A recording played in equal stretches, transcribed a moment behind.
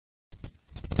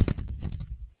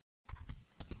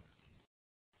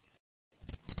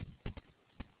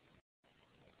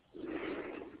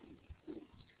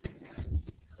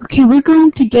Okay, we're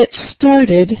going to get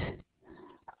started.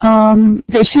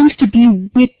 There seems to be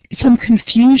some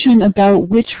confusion about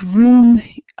which room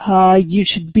you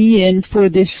should be in for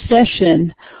this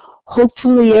session.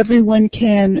 Hopefully everyone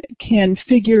can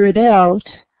figure it out.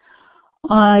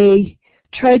 I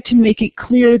tried to make it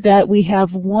clear that we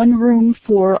have one room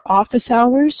for office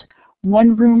hours,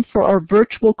 one room for our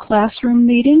virtual classroom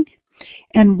meeting,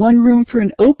 and one room for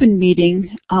an open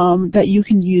meeting that you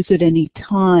can use at any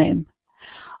time.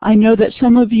 I know that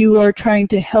some of you are trying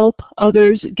to help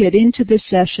others get into the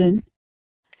session,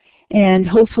 and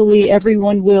hopefully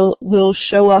everyone will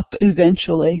show up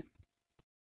eventually.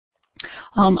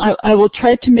 I will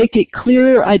try to make it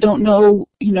clearer. I don't know,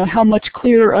 how much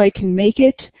clearer I can make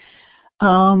it.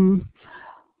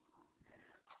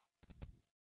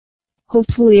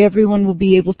 Hopefully everyone will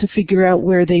be able to figure out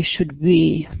where they should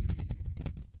be.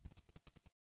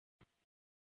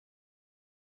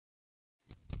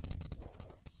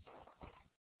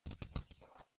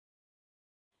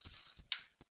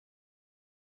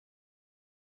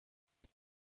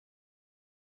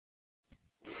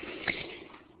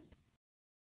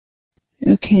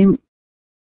 Okay,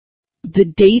 the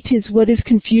date is what is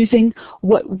confusing.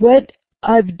 What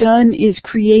I've done is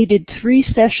created 3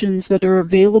 sessions that are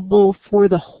available for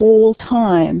the whole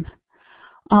time.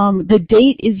 The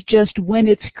date is just when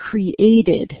it's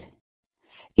created.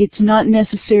 It's not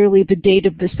necessarily the date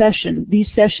of the session. These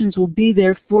sessions will be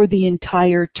there for the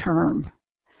entire term.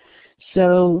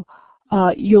 So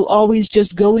you'll always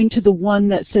just go into the one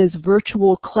that says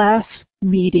virtual class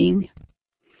meeting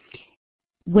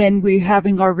when we're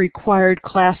having our required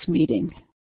class meeting.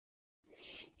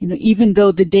 Even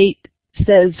though the date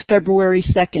says February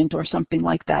 2nd or something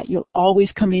like that, you'll always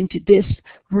come into this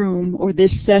room or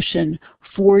this session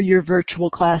for your virtual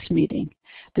class meeting.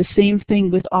 The same thing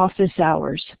with office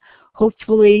hours.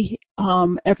 Hopefully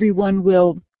everyone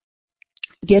will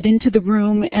get into the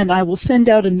room, and I will send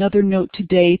out another note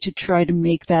today to try to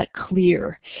make that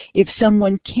clear. If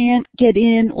someone can't get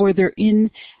in or they're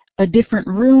in a different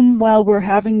room while we're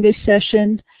having this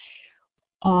session,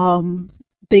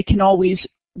 they can always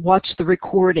watch the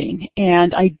recording.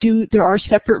 And there are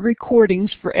separate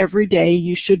recordings for every day.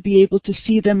 You should be able to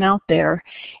see them out there.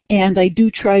 And I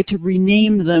do try to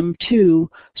rename them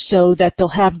too, so that they'll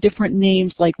have different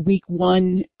names, like week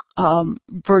 1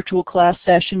 virtual class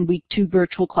session, week 2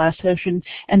 virtual class session,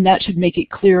 and that should make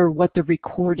it clearer what the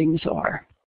recordings are.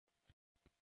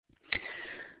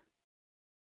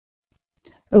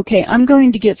 Okay, I'm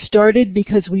going to get started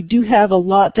because we do have a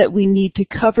lot that we need to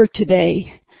cover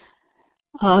today.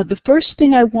 The first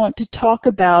thing I want to talk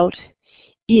about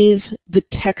is the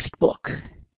textbook.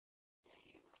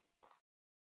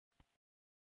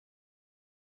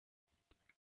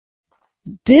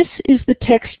 This is the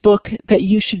textbook that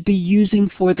you should be using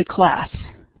for the class.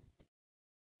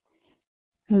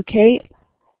 Okay,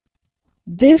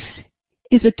 this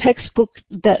is a textbook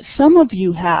that some of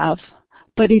you have,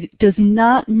 but it does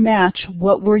not match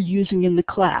what we're using in the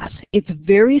class. It's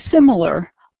very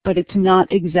similar, but it's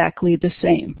not exactly the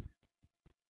same.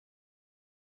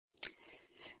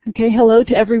 Okay, hello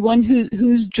to everyone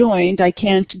who's joined. I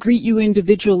can't greet you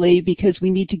individually because we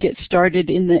need to get started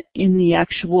in the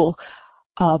actual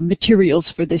materials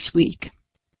for this week.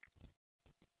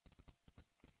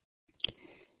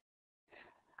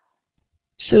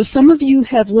 So some of you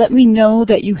have let me know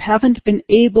that you haven't been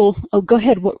able. Oh, go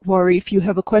ahead, Rory, if you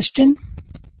have a question.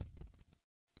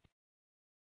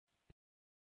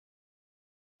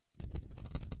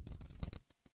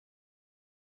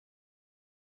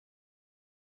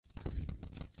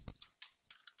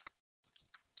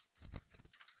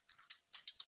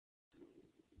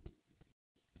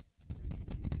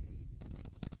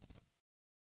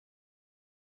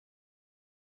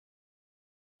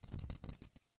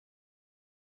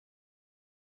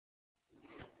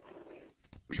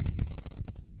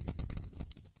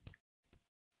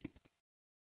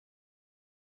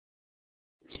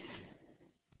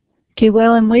 Okay,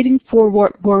 while I'm waiting for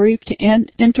Rory to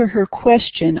enter her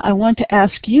question, I want to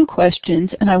ask you questions,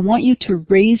 and I want you to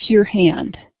raise your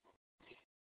hand.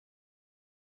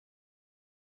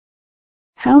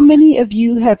 How many of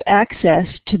you have access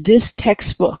to this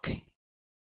textbook,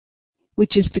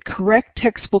 which is the correct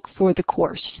textbook for the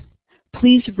course?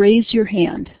 Please raise your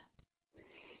hand.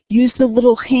 Use the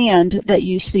little hand that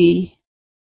you see.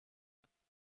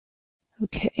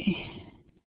 Okay.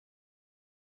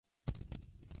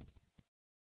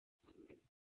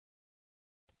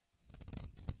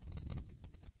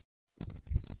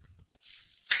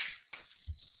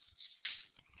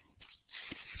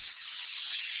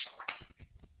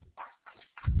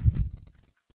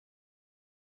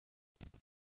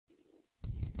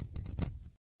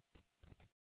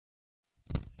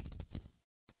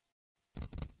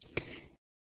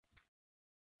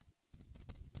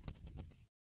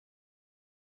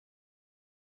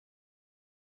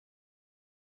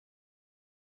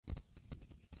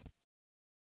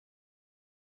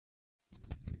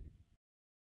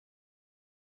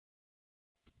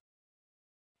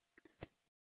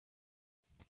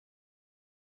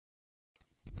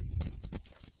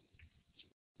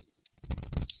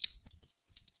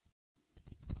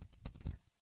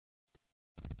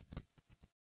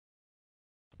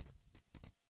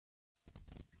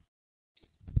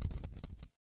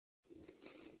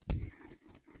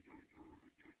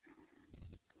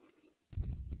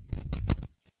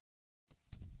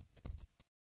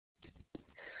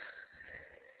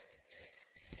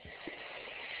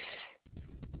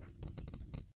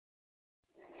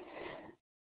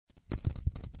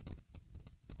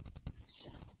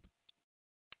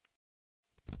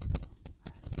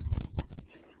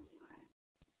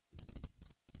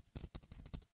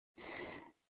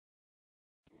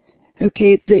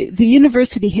 Okay, the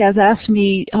university has asked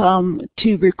me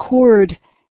to record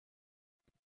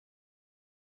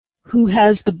who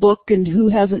has the book and who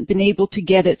hasn't been able to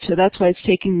get it, so that's why it's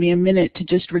taking me a minute to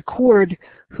just record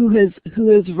who has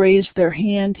raised their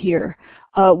hand here.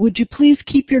 Would you please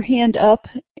keep your hand up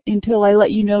until I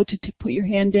let you know to put your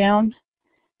hand down?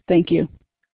 Thank you.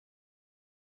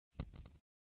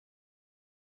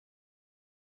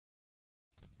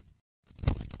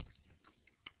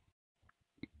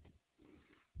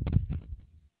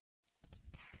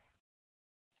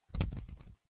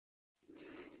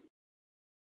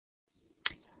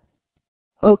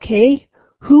 Okay,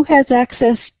 who has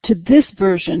access to this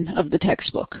version of the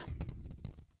textbook?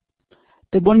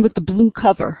 The one with the blue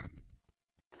cover.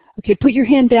 Okay, put your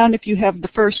hand down if you have the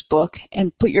first book,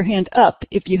 and put your hand up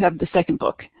if you have the second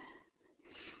book.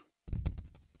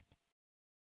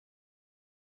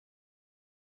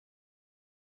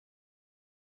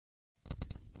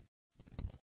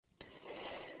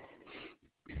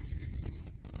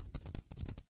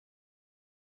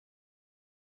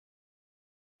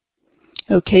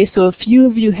 Okay, so a few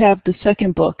of you have the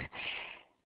second book.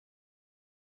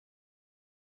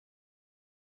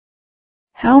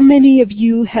 How many of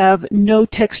you have no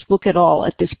textbook at all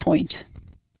at this point?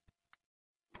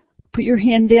 Put your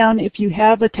hand down if you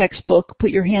have a textbook.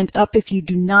 Put your hand up if you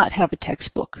do not have a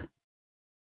textbook.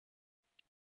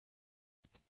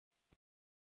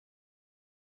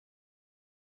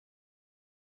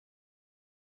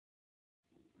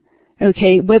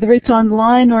 Okay, whether it's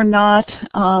online or not,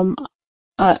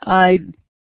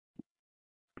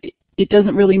 it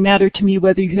doesn't really matter to me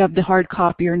whether you have the hard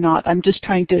copy or not. I'm just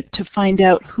trying to find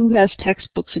out who has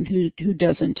textbooks and who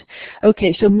doesn't.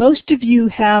 Okay, so most of you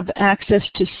have access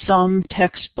to some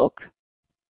textbook.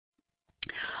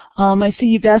 I see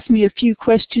you've asked me a few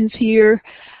questions here.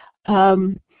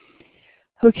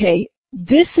 Okay,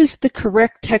 this is the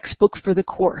correct textbook for the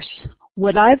course.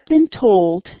 What I've been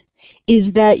told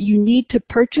is that you need to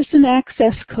purchase an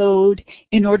access code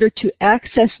in order to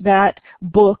access that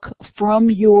book from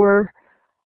your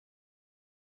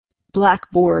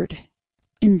Blackboard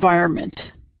environment.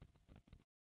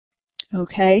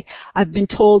 Okay, I've been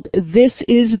told this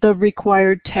is the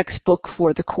required textbook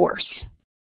for the course.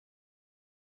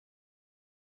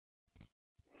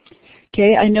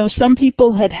 Okay, I know some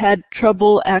people had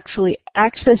trouble actually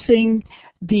accessing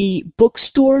the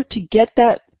bookstore to get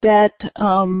that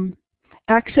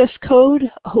access code.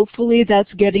 Hopefully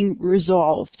that's getting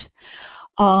resolved.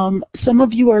 Some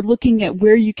of you are looking at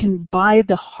where you can buy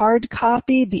the hard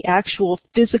copy, the actual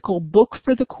physical book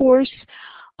for the course.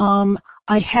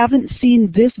 I haven't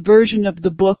seen this version of the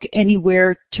book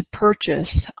anywhere to purchase,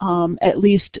 at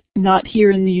least not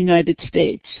here in the United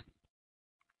States.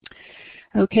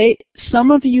 Okay,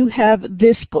 some of you have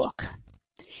this book.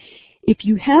 If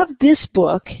you have this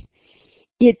book,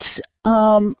 it's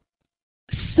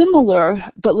similar,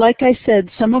 but like I said,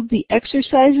 some of the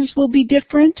exercises will be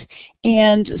different,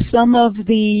 and some of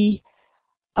the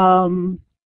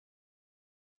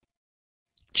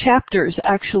chapters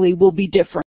actually will be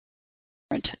different.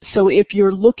 So if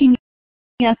you're looking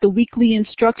at the weekly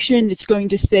instruction, it's going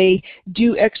to say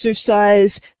do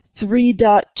exercise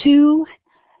 3.2.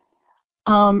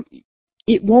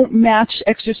 It won't match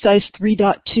exercise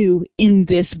 3.2 in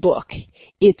this book.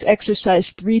 It's exercise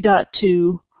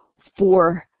 3.2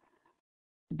 for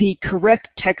the correct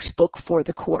textbook for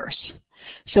the course.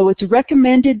 So it's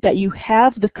recommended that you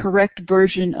have the correct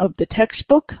version of the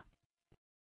textbook.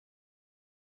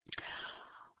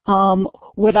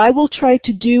 What I will try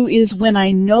to do is when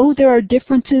I know there are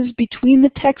differences between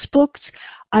the textbooks,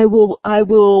 I will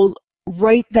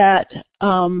write that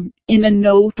in a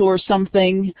note or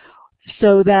something,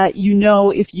 so that you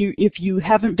know if you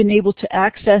haven't been able to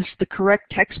access the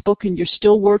correct textbook and you're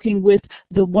still working with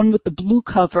the one with the blue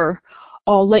cover,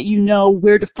 I'll let you know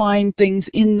where to find things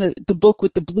in the book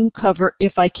with the blue cover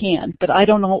if I can. But I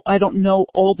don't know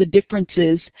all the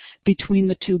differences between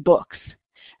the two books.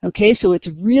 Okay, so it's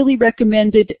really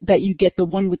recommended that you get the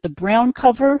one with the brown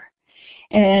cover,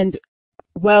 and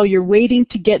while you're waiting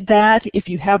to get that, if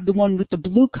you have the one with the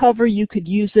blue cover, you could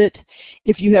use it.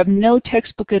 If you have no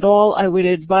textbook at all, I would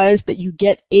advise that you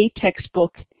get a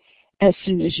textbook as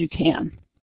soon as you can.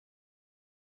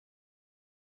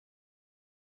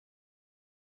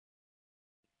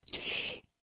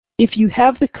 If you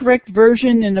have the correct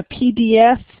version in a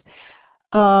PDF,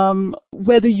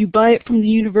 whether you buy it from the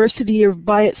university or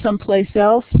buy it someplace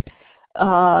else,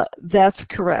 that's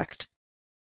correct.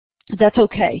 That's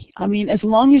okay. I mean, as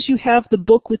long as you have the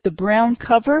book with the brown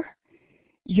cover,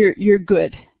 you're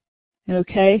good.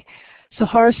 Okay?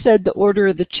 Sahar said the order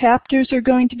of the chapters are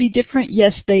going to be different.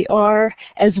 Yes, they are,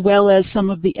 as well as some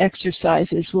of the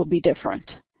exercises will be different.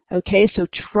 Okay, so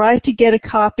try to get a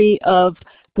copy of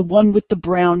the one with the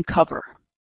brown cover.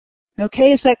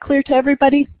 Okay, is that clear to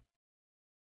everybody?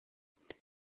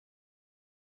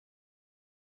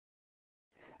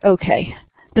 Okay,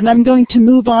 then I'm going to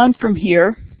move on from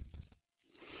here.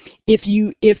 If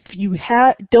you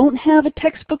don't have a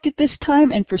textbook at this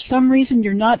time and for some reason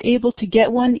you're not able to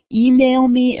get one, email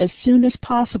me as soon as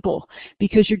possible,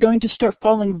 because you're going to start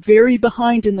falling very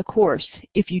behind in the course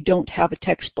if you don't have a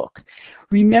textbook.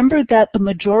 Remember that the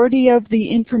majority of the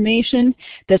information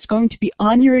that's going to be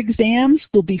on your exams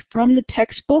will be from the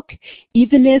textbook.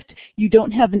 Even if you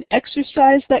don't have an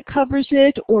exercise that covers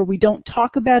it or we don't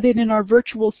talk about it in our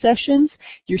virtual sessions,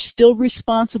 you're still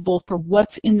responsible for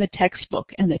what's in the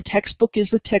textbook, and the textbook is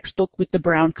the textbook with the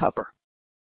brown cover.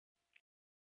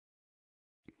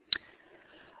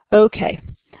 Okay,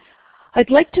 I'd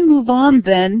like to move on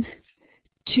then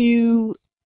to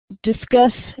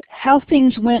discuss how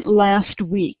things went last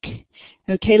week.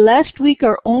 Okay, last week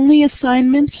our only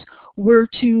assignments were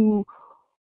to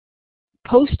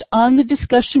post on the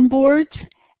discussion boards,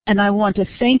 and I want to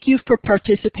thank you for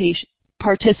participating.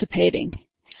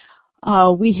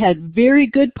 We had very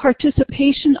good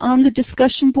participation on the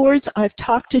discussion boards. I've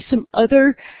talked to some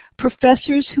other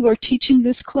professors who are teaching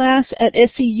this class at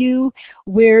SEU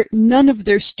where none of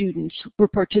their students were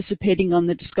participating on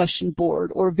the discussion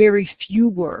board, or very few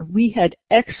were. We had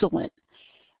excellent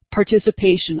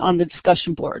participation on the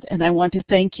discussion board, and I want to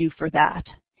thank you for that.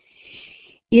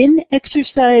 In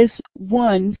exercise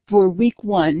 1 for week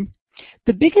 1,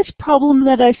 the biggest problem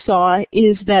that I saw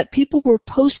is that people were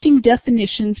posting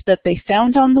definitions that they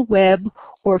found on the web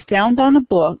or found on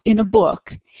in a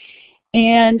book.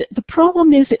 And the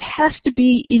problem is it has to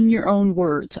be in your own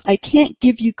words. I can't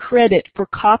give you credit for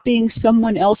copying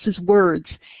someone else's words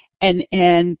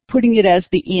and putting it as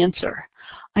the answer.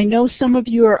 I know some of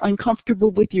you are uncomfortable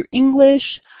with your English.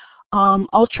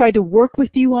 I'll try to work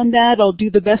with you on that. I'll do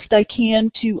the best I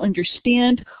can to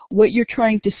understand what you're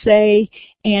trying to say,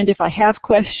 and if I have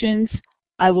questions,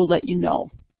 I will let you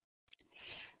know.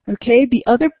 Okay, the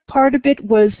other part of it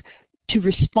was to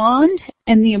respond,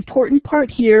 and the important part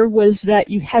here was that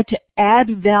you had to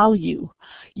add value.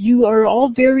 You are all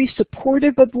very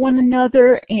supportive of one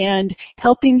another and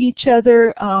helping each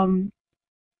other,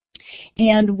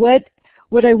 and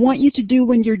what I want you to do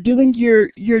when you're doing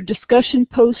your discussion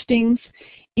postings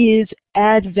is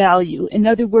add value. In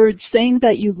other words, saying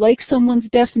that you like someone's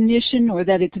definition or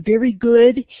that it's very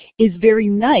good is very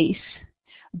nice,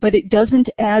 but it doesn't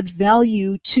add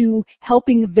value to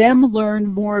helping them learn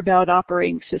more about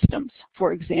operating systems,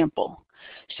 for example.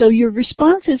 So your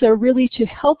responses are really to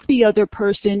help the other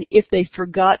person if they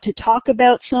forgot to talk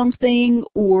about something,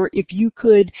 or if you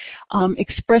could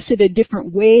express it a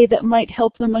different way that might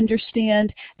help them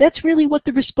understand. That's really what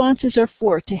the responses are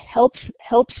for, to help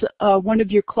one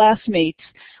of your classmates,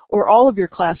 or all of your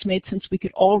classmates, since we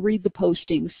could all read the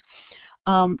postings,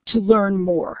 to learn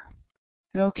more.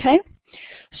 Okay?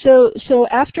 So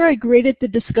after I graded the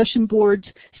discussion boards,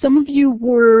 some of you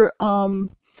were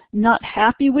not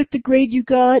happy with the grade you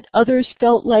got. Others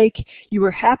felt like you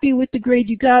were happy with the grade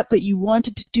you got, but you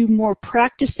wanted to do more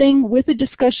practicing with a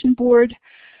discussion board.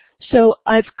 So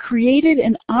I've created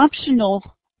an optional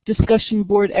discussion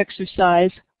board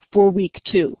exercise for week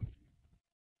 2.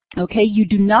 Okay, you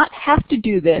do not have to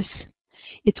do this.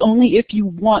 It's only if you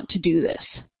want to do this.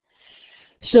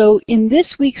 So in this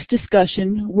week's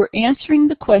discussion, we're answering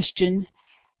the question,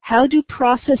 how do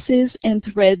processes and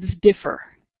threads differ?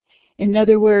 In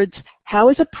other words, how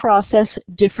is a process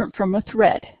different from a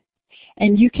thread?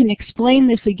 And you can explain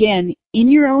this again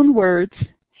in your own words.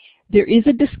 There is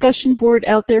a discussion board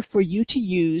out there for you to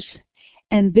use,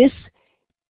 and this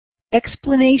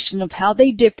explanation of how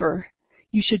they differ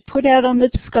you should put out on the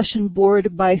discussion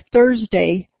board by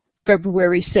Thursday,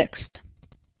 February 6th.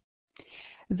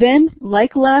 Then,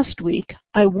 like last week,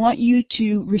 I want you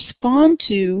to respond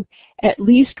to at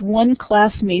least one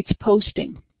classmate's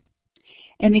posting.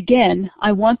 And again,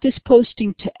 I want this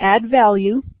posting to add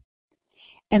value,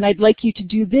 and I'd like you to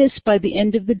do this by the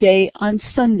end of the day on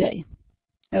Sunday.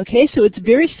 Okay, so it's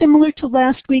very similar to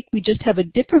last week. We just have a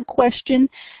different question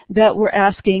that we're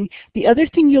asking. The other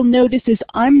thing you'll notice is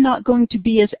I'm not going to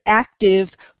be as active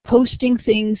posting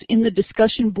things in the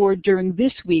discussion board during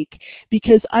this week,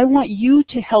 because I want you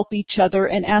to help each other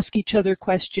and ask each other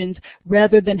questions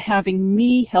rather than having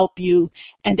me help you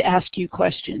and ask you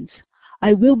questions.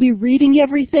 I will be reading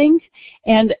everything,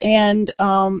 and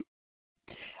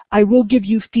I will give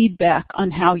you feedback on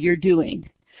how you're doing.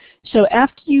 So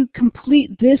after you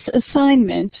complete this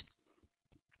assignment,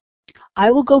 I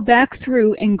will go back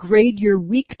through and grade your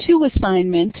week 2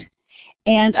 assignment,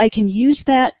 and I can use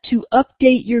that to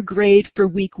update your grade for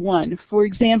week 1. For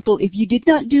example, if you did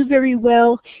not do very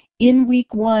well in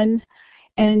week 1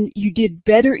 and you did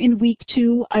better in week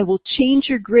 2, I will change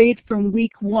your grade from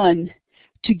week 1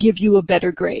 to give you a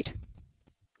better grade.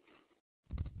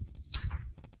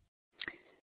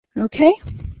 Okay?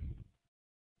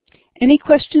 Any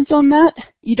questions on that?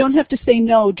 You don't have to say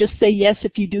no, just say yes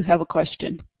if you do have a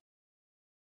question.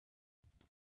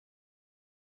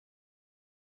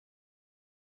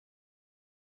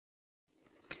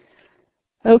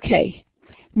 Okay,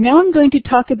 now I'm going to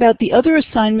talk about the other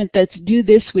assignment that's due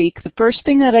this week. The first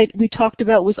thing that we talked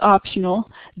about was optional.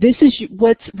 This is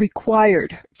what's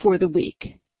required for the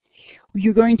week.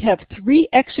 You're going to have 3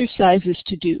 exercises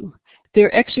to do.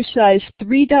 They're exercise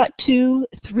 3.2,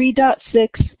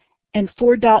 3.6, and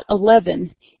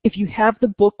 4.11 if you have the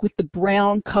book with the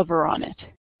brown cover on it.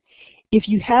 If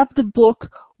you have the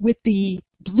book with the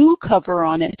blue cover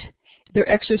on it, they're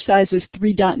exercises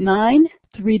 3.9,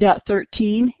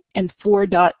 3.13, and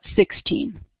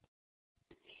 4.16.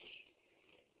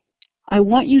 I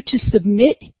want you to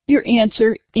submit your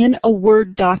answer in a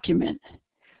Word document.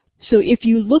 So if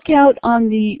you look out on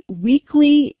the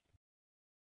weekly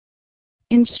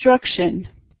instruction,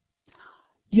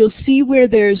 you'll see where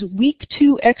there's week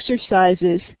 2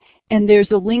 exercises and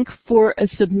there's a link for a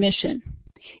submission.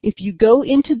 If you go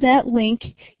into that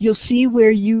link, you'll see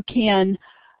where you can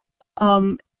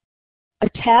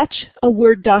attach a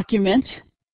Word document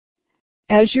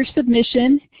as your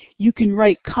submission. You can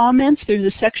write comments.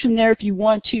 There's a section there if you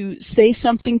want to say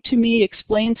something to me,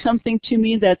 explain something to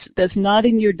me that's not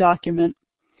in your document.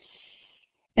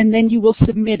 And then you will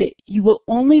submit it. You will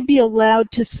only be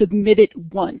allowed to submit it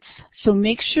once. So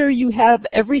make sure you have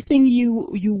everything you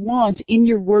want in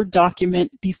your Word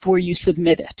document before you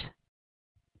submit it.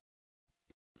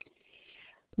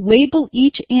 Label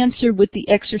each answer with the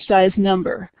exercise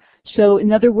number. So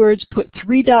in other words, put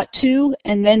 3.2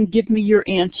 and then give me your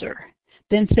answer.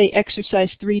 Then say exercise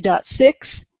 3.6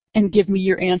 and give me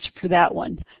your answer for that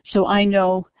one. So I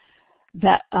know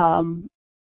that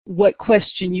what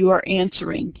question you are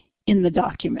answering in the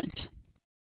document.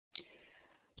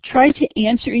 Try to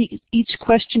answer each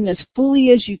question as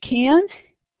fully as you can,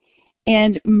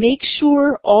 and make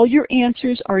sure all your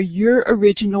answers are your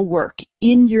original work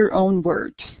in your own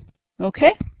words.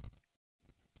 Okay?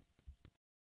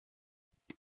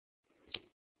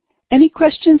 Any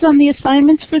questions on the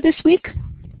assignments for this week?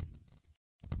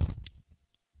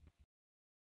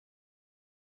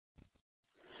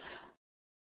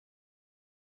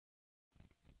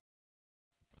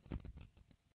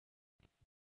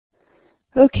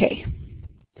 Okay,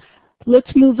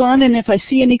 let's move on, and if I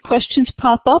see any questions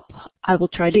pop up, I will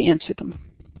try to answer them.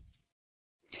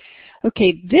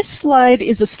 Okay, this slide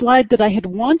is a slide that I had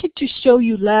wanted to show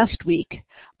you last week,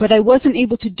 but I wasn't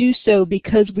able to do so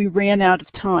because we ran out of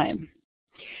time.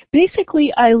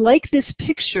 Basically, I like this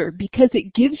picture because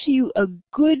it gives you a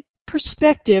good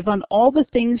perspective on all the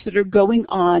things that are going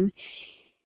on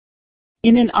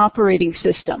in an operating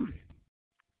system.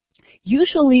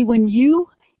 Usually when you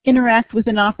interact with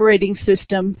an operating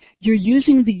system, you're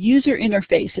using the user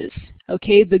interfaces,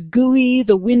 okay, the GUI,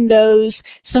 the windows.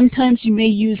 Sometimes you may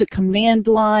use a command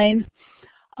line,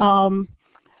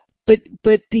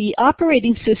 but the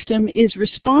operating system is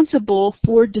responsible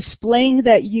for displaying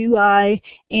that UI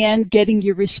and getting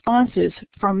your responses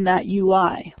from that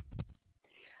UI.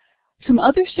 Some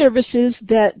other services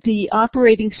that the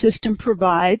operating system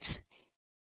provides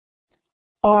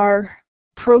are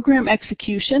program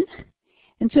execution.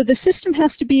 And so the system has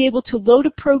to be able to load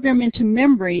a program into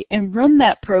memory and run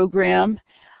that program,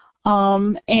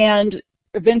 and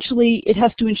eventually it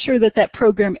has to ensure that that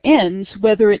program ends,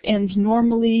 whether it ends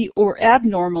normally or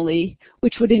abnormally,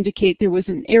 which would indicate there was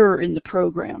an error in the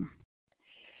program.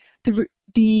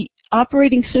 The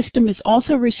operating system is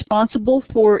also responsible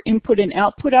for input and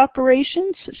output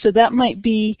operations, so that might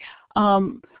be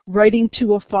writing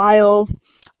to a file,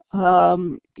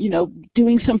 you know,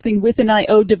 doing something with an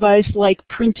I/O device like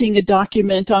printing a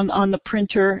document on the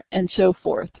printer and so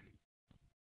forth.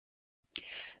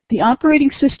 The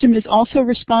operating system is also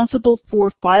responsible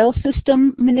for file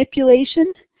system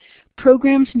manipulation.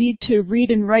 Programs need to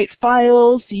read and write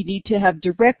files. You need to have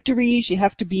directories. You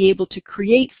have to be able to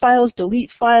create files,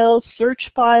 delete files,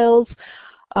 search files,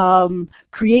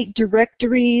 create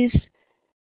directories,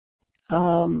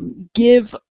 give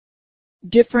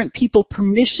different people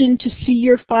permission to see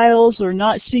your files or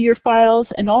not see your files,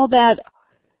 and all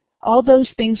those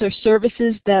things are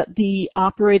services that the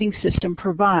operating system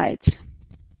provides.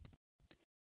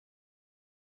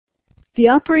 The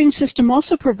operating system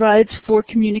also provides for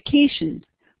communication.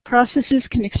 Processes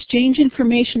can exchange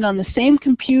information on the same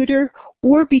computer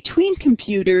or between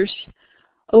computers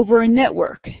over a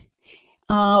network.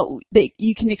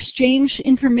 You can exchange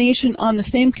information on the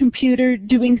same computer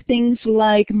doing things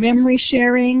like memory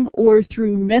sharing or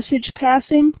through message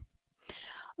passing.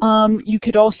 You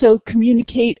could also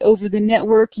communicate over the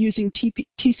network using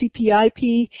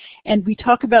TCP/IP, and we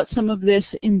talk about some of this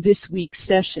in this week's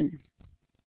session.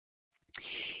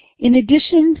 In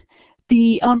addition,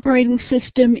 the operating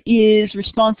system is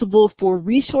responsible for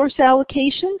resource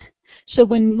allocation. So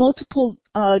when multiple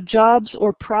jobs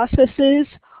or processes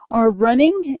are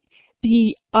running,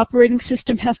 the operating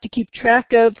system has to keep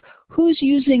track of who's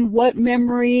using what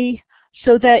memory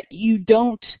so that you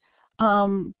don't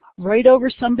write over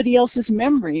somebody else's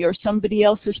memory or somebody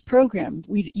else's program.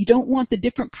 You don't want the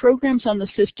different programs on the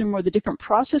system or the different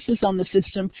processes on the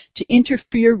system to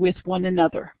interfere with one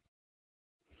another.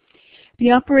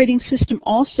 The operating system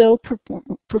also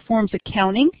performs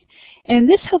accounting, and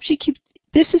this helps you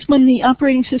this is when the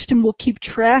operating system will keep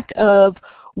track of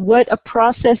what a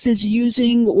process is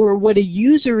using or what a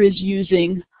user is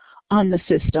using on the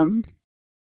system.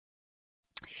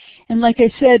 And like I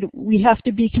said, we have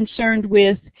to be concerned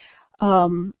with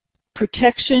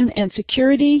protection and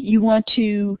security. You want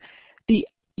to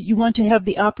have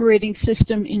the operating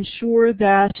system ensure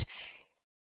that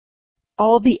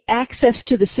all the access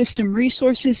to the system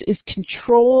resources is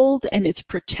controlled and it's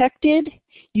protected.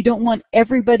 You don't want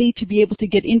everybody to be able to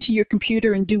get into your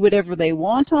computer and do whatever they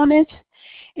want on it.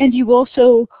 And you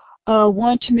also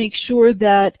want to make sure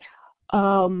that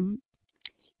the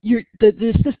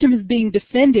system is being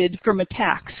defended from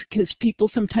attacks, because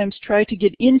people sometimes try to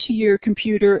get into your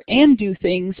computer and do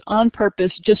things on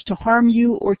purpose just to harm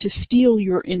you or to steal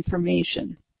your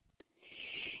information.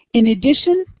 In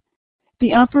addition,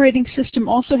 the operating system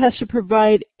also has to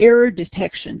provide error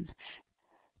detection.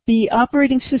 The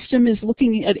operating system is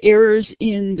looking at errors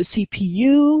in the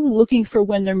CPU, looking for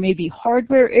when there may be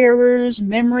hardware errors,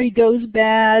 memory goes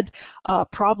bad,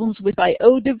 problems with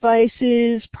I/O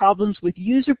devices, problems with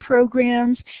user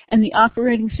programs, and the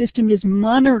operating system is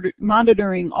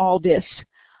monitoring all this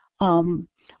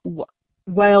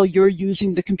while you're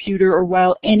using the computer or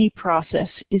while any process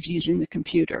is using the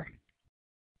computer.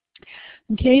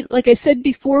 Okay, like I said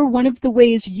before, one of the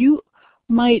ways you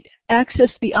might access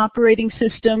the operating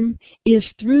system is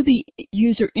through the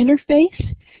user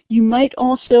interface. You might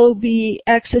also be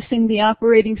accessing the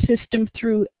operating system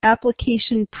through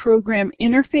application program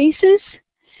interfaces.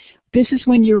 This is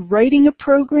when you're writing a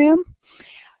program.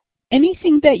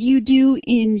 Anything that you do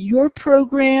in your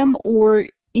program or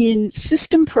in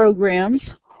system programs,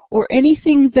 or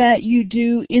anything that you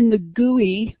do in the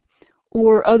GUI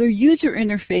or other user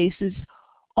interfaces,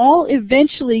 all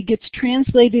eventually gets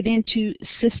translated into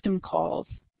system calls.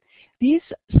 These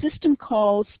system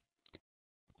calls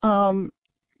are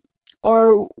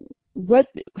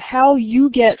how you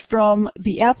get from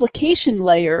the application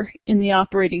layer in the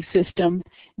operating system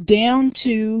down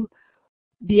to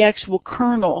the actual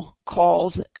kernel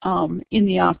calls in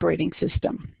the operating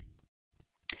system.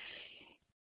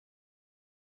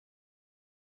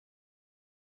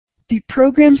 The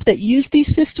programs that use these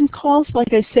system calls,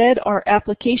 like I said, are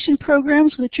application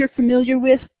programs, which you're familiar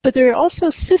with, but there are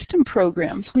also system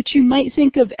programs, which you might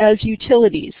think of as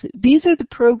utilities. These are the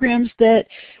programs that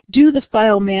do the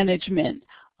file management,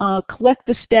 collect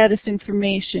the status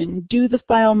information, do the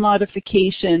file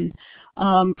modification,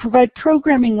 provide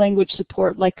programming language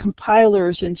support like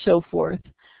compilers and so forth.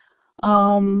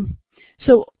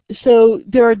 So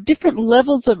there are different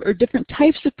levels of, or different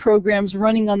types of programs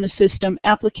running on the system.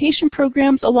 Application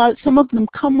programs, some of them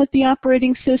come with the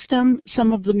operating system,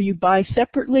 some of them you buy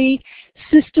separately.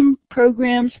 System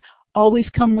programs always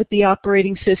come with the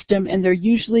operating system, and they're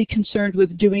usually concerned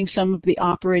with doing some of the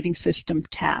operating system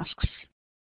tasks.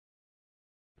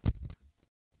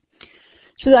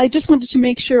 So I just wanted to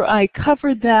make sure I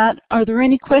covered that. Are there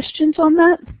any questions on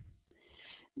that?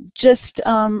 Just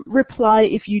reply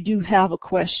if you do have a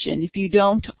question. If you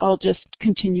don't, I'll just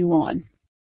continue on.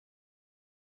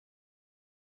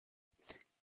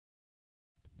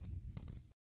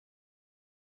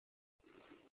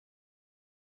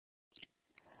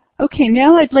 Okay,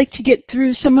 now I'd like to get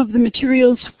through some of the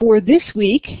materials for this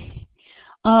week.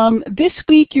 This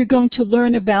week you're going to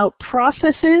learn about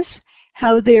processes,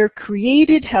 how they're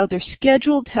created, how they're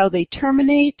scheduled, how they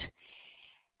terminate,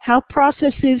 how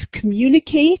processes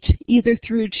communicate, either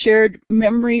through shared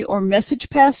memory or message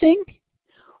passing.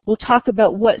 We'll talk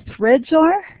about what threads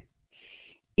are.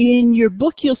 In your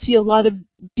book, you'll see a lot of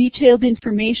detailed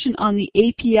information on the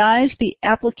APIs, the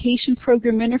Application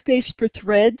Program Interface for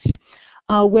Threads.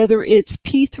 whether it's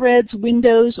pthreads,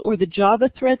 Windows, or the Java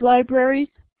thread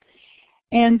library.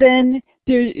 And then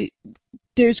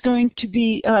there's going to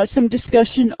be some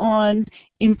discussion on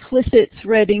implicit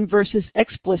threading versus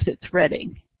explicit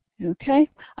threading. Okay?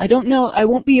 I don't know, I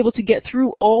won't be able to get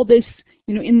through all this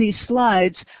in these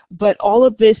slides, but all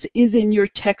of this is in your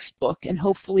textbook, and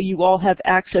hopefully you all have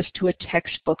access to a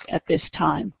textbook at this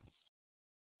time.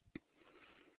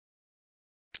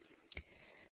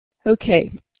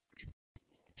 Okay,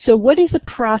 so what is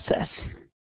a process?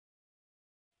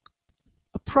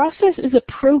 A process is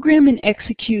a program in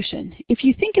execution. If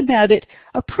you think about it,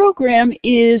 a program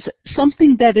is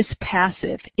something that is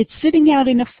passive. It's sitting out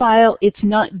in a file, it's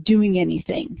not doing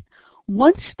anything.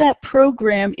 Once that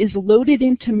program is loaded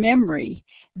into memory,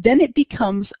 then it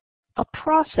becomes a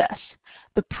process.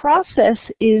 The process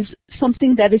is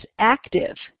something that is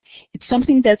active. It's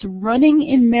something that's running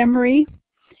in memory.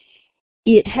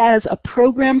 It has a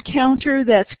program counter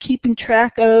that's keeping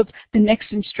track of the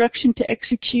next instruction to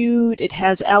execute. It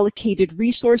has allocated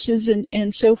resources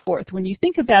and so forth. When you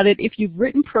think about it, if you've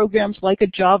written programs like a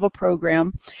Java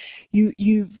program,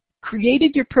 you've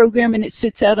created your program and it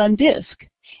sits out on disk.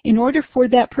 In order for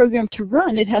that program to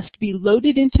run, it has to be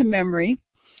loaded into memory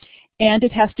and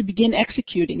it has to begin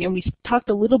executing. And we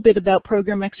talked a little bit about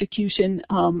program execution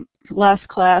last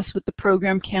class with the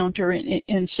program counter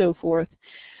and so forth.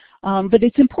 But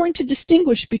it's important to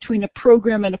distinguish between a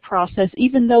program and a process,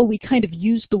 even though we kind of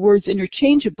use the words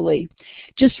interchangeably.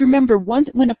 Just remember,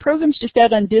 when a program's just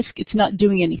out on disk, it's not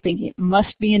doing anything. It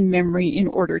must be in memory in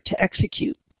order to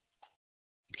execute.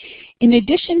 In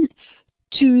addition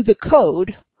to the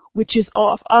code, which is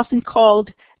often called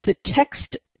the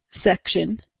text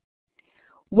section,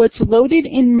 what's loaded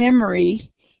in memory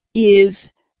is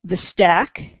the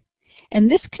stack,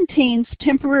 and this contains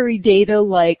temporary data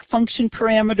like function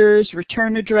parameters,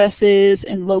 return addresses,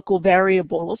 and local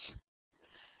variables.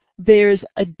 There's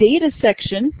a data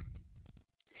section,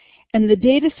 and the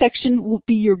data section will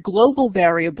be your global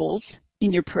variables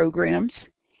in your programs,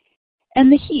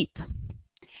 and the heap.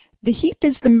 The heap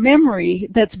is the memory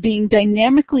that's being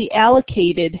dynamically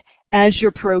allocated as your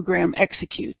program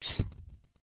executes.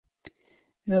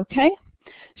 Okay?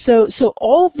 So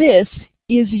all this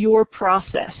is your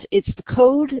process. It's the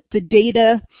code, the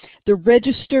data, the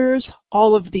registers,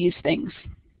 all of these things.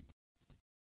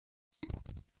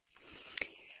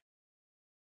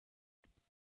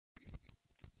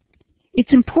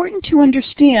 It's important to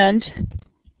understand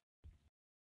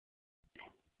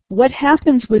what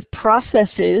happens with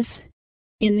processes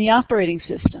in the operating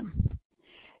system.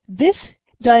 This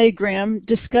diagram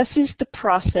discusses the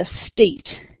process state.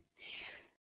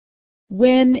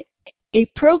 When a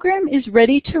program is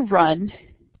ready to run,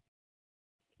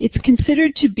 it's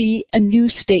considered to be a new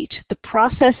state. The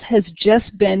process has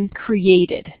just been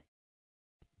created.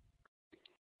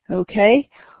 Okay?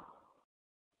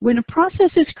 When a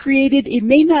process is created, it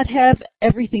may not have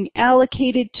everything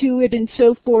allocated to it and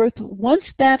so forth. Once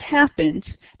that happens,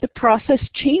 the process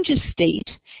changes state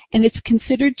and it's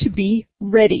considered to be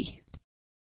ready.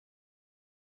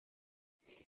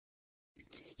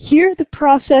 Here the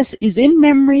process is in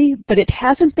memory, but it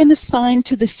hasn't been assigned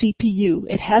to the CPU.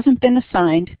 It hasn't been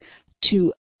assigned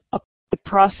to the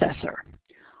processor.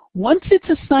 Once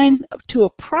it's assigned to a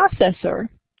processor,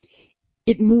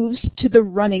 it moves to the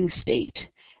running state.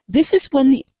 This is when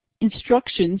the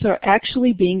instructions are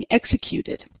actually being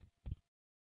executed.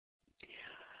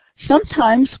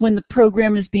 Sometimes when the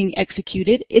program is being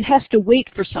executed, it has to wait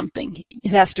for something.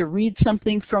 It has to read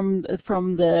something from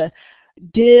the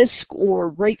disk or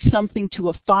write something to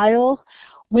a file.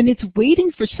 When it's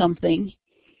waiting for something,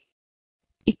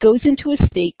 it goes into a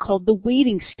state called the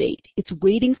waiting state. It's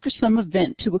waiting for some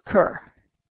event to occur.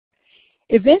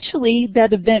 Eventually,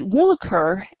 that event will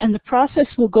occur, and the process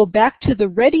will go back to the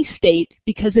ready state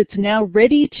because it's now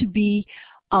ready to be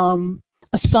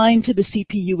assigned to the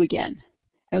CPU again.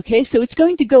 Okay, so it's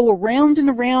going to go around and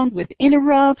around with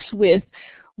interrupts, with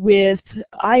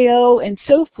I/O, and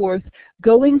so forth,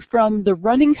 going from the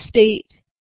running state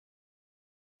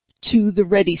to the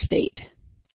ready state.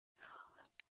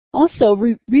 Also,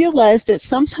 realize that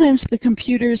sometimes the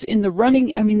computer's in the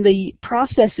running, the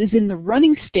process is in the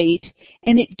running state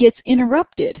and it gets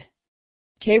interrupted.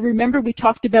 Okay, remember we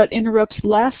talked about interrupts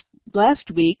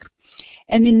last week,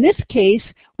 and in this case,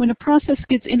 when a process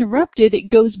gets interrupted, it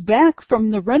goes back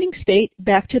from the running state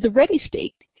back to the ready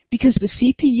state because the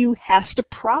CPU has to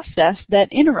process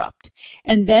that interrupt,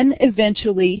 and then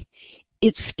eventually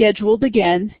it's scheduled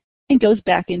again and goes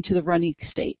back into the running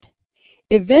state.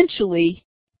 Eventually,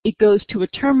 it goes to a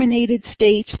terminated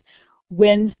state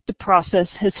when the process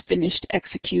has finished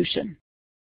execution.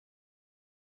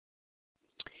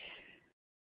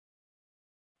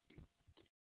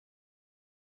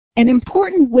 An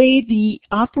important way the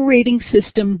operating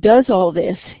system does all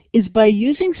this is by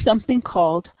using something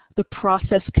called the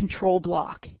process control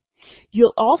block.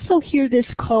 You'll also hear this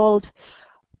called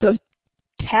the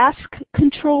task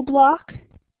control block,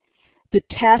 the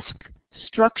task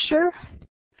structure,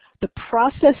 the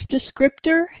process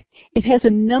descriptor. It has a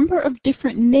number of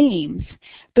different names,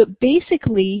 but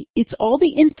basically it's all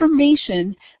the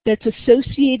information that's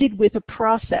associated with a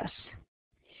process.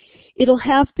 It'll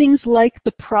have things like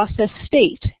the process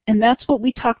state, and that's what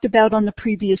we talked about on the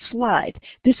previous slide.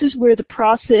 This is where the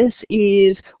process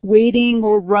is waiting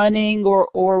or running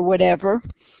or whatever.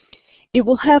 It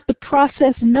will have the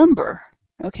process number,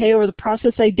 okay, or the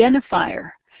process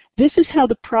identifier. This is how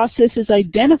the process is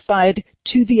identified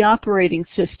to the operating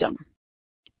system.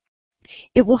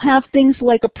 It will have things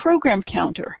like a program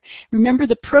counter. Remember,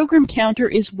 the program counter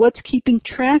is what's keeping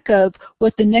track of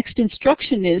what the next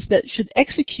instruction is that should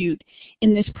execute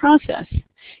in this process.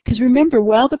 Because remember,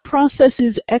 while the process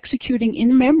is executing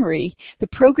in memory, the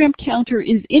program counter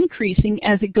is increasing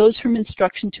as it goes from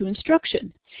instruction to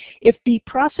instruction. If the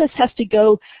process has to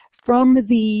go from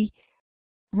the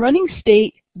running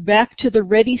state back to the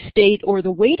ready state or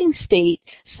the waiting state,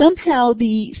 somehow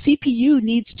the CPU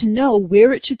needs to know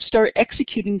where it should start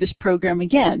executing this program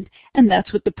again, and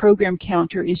that's what the program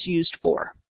counter is used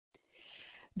for.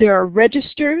 There are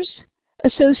registers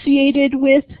associated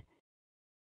with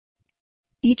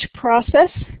each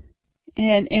process,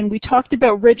 and we talked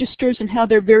about registers and how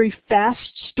they're very fast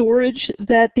storage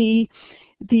that the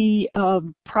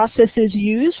processes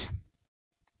use.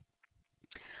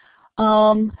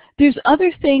 There's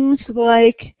other things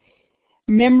like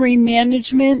memory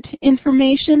management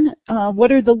information.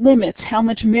 What are the limits? How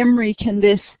much memory can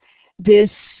this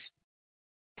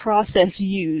process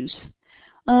use?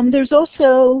 There's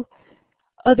also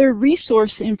other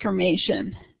resource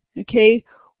information. Okay,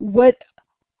 what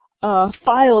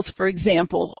files, for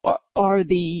example,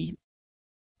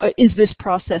 is this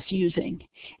process using?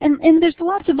 And there's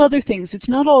lots of other things. It's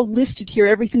not all listed here,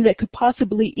 everything that could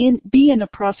possibly be in a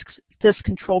process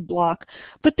control block,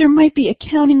 but there might be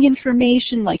accounting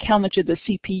information like how much of the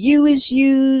CPU is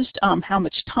used, how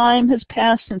much time has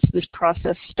passed since this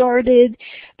process started.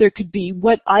 There could be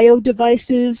what I/O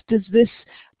devices does this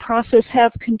process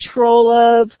have control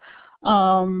of.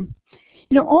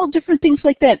 You know, all different things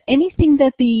like that. Anything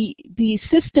that the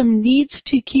system needs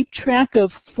to keep track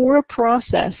of for a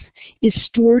process is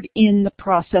stored in the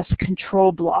process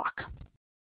control block.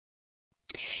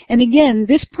 And again,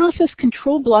 this process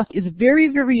control block is very,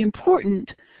 very important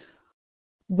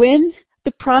when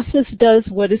the process does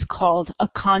what is called a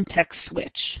context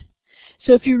switch.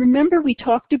 So if you remember, we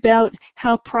talked about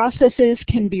how processes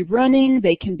can be running,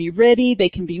 they can be ready, they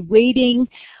can be waiting.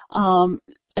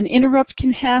 An interrupt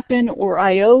can happen, or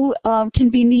I/O can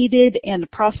be needed, and the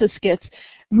process gets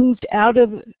moved out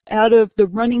of the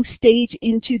running state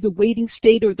into the waiting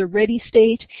state or the ready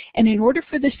state. And in order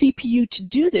for the CPU to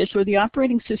do this, or the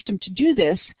operating system to do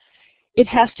this, it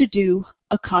has to do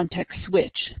a context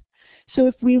switch. So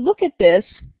if we look at this,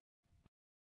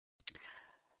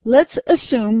 let's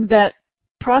assume that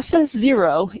process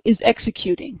 0 is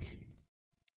executing.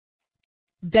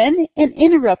 Then an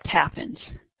interrupt happens.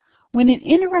 When an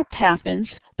interrupt happens,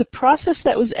 the process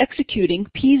that was executing,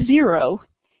 P0,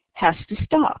 has to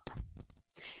stop,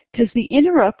 because the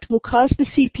interrupt will cause the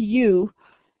CPU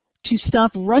to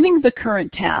stop running the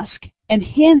current task and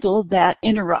handle that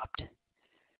interrupt.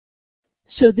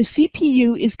 So the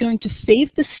CPU is going to save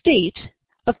the state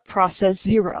of process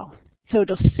 0. So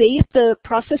it'll save the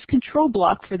process control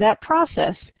block for that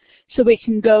process so it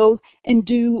can go and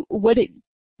do what it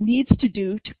needs to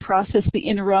do to process the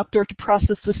interrupt or to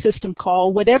process the system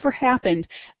call, whatever happened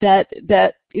that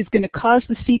is going to cause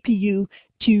the CPU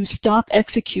to stop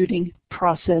executing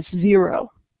process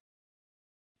 0.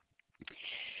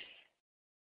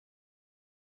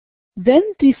 Then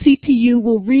the CPU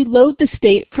will reload the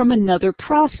state from another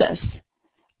process,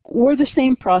 or the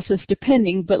same process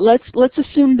depending, but let's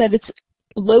assume that it's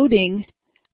loading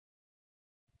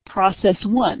process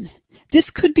 1. This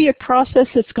could be a process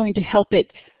that's going to help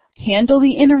it handle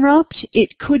the interrupt.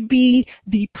 It could be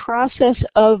the process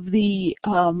of the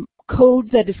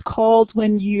code that is called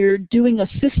when you're doing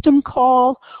a system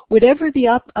call. Whatever the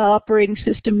operating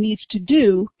system needs to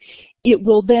do, it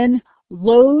will then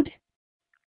load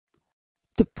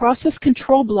the process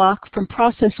control block from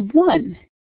process 1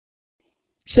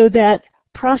 so that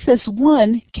process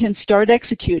 1 can start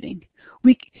executing.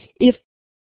 If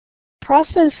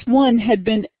process 1 had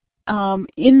been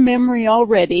in memory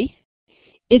already,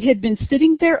 it had been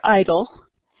sitting there idle,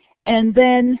 and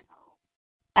then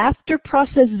after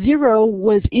process 0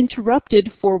 was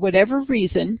interrupted for whatever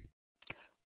reason,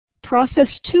 process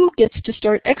 2 gets to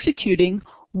start executing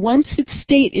once its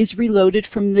state is reloaded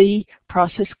from the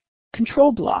process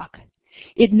control block.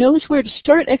 It knows where to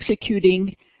start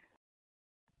executing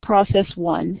process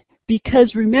 1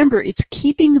 because, remember, it's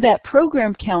keeping that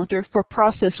program counter for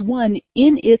process 1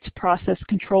 in its process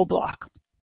control block.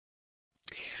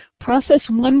 Process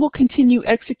 1 will continue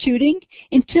executing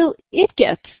until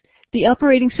the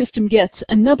operating system gets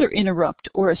another interrupt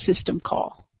or a system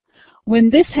call. When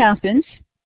this happens,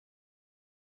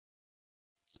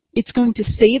 it's going to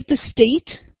save the state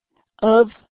of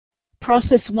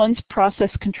process 1's process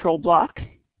control block,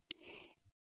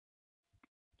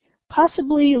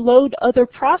 possibly load other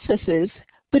processes,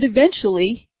 but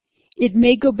eventually it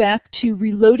may go back to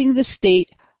reloading the state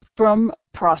from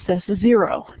process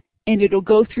 0. And it'll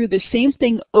go through the same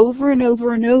thing over and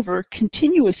over and over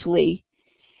continuously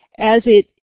as it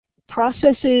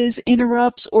processes,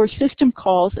 interrupts, or system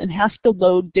calls and has to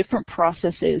load different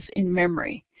processes in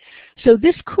memory. So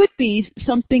this could be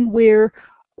something where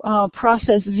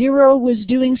process 0 was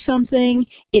doing something,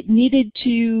 it needed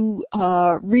to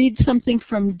read something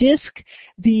from disk.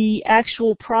 The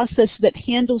actual process that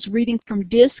handles reading from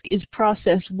disk is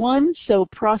process 1, so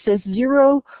process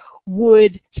 0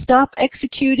 would stop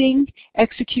executing,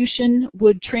 execution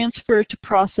would transfer to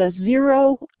process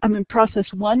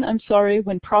 1, I'm sorry.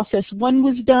 When process 1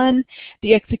 was done,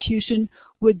 the execution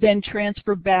would then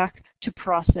transfer back to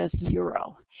process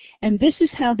 0. And this is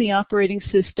how the operating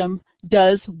system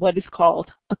does what is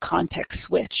called a context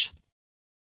switch.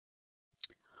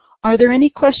 Are there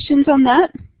any questions on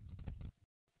that?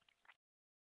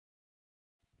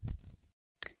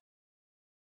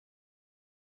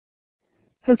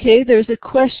 Okay, there's a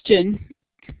question.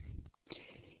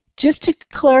 Just to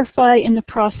clarify in the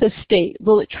process state,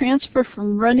 will it transfer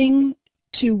from running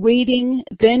to waiting,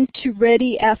 then to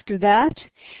ready after that?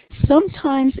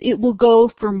 Sometimes it will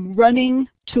go from running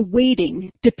to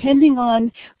waiting, depending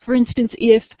on, for instance,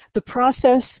 if the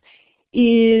process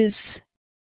is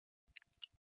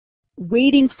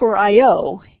waiting for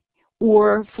I/O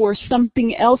or for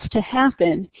something else to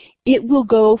happen, it will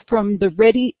go from the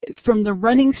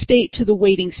running state to the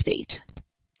waiting state.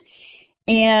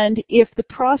 And if the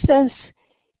process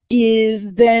is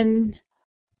then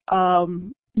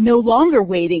no longer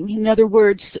waiting, in other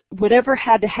words, whatever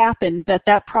had to happen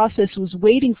that process was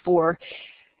waiting for,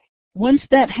 once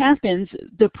that happens,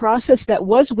 the process that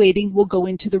was waiting will go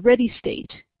into the ready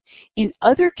state. In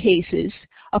other cases,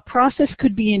 a process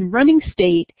could be in running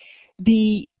state.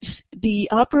 The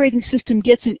operating system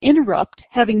gets an interrupt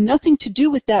having nothing to do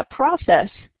with that process,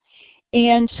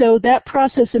 and so that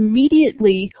process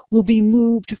immediately will be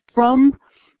moved from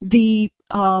the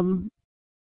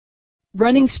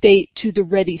running state to the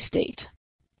ready state.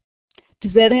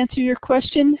 Does that answer your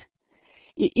question?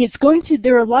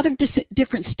 There are a lot of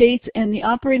different states, and the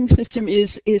operating system is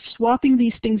swapping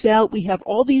these things out. We have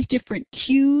all these different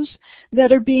queues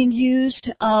that are being used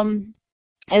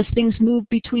as things move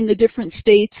between the different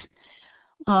states.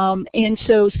 And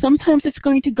so sometimes it's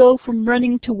going to go from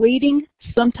running to waiting,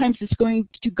 sometimes it's going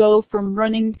to go from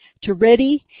running to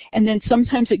ready, and then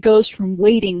sometimes it goes from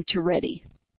waiting to ready.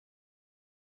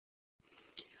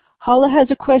 Hala has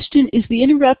a question, is the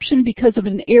interruption because of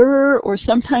an error or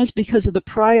sometimes because of the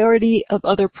priority of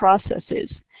other processes?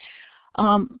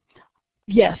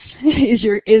 Yes,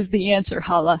 is the answer,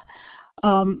 Hala.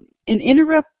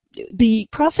 The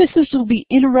processes will be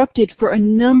interrupted for a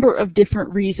number of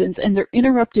different reasons, and they're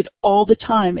interrupted all the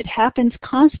time. It happens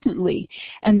constantly,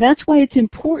 and that's why it's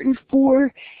important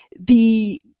for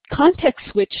the context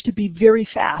switch to be very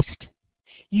fast.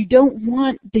 You don't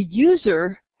want the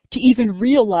user to even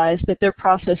realize that their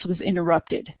process was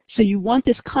interrupted. So you want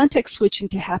this context switching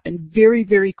to happen very,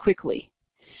 very quickly.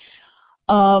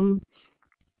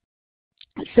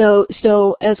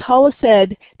 So as Hala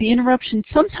said, the interruption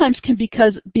sometimes can be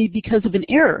because of an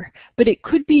error, but it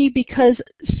could be because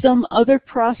some other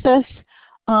process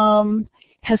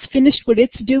has finished what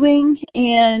it's doing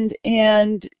and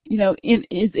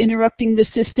is interrupting the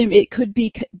system. It could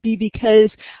be because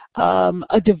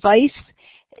a device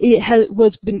has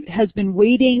been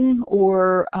waiting,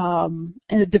 or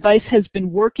a device has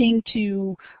been working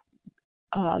to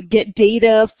get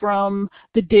data from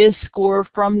the disk or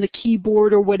from the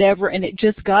keyboard or whatever, and it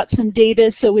just got some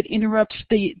data, so it interrupts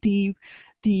the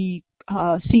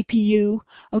CPU.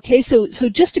 Okay, so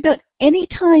just about any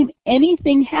time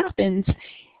anything happens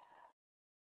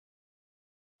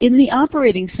in the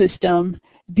operating system,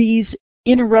 these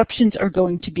interruptions are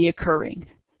going to be occurring.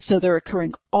 So they're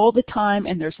occurring all the time,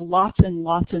 and there's lots and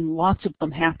lots and lots of them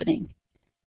happening.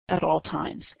 at all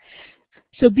times.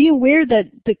 So be aware that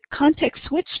the context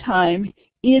switch time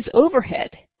is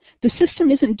overhead. The system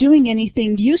isn't doing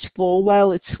anything useful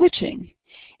while it's switching.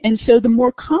 And so the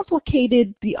more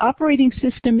complicated the operating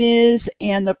system is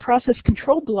and the process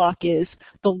control block is,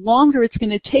 the longer it's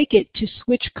going to take it to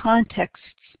switch contexts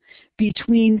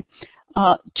between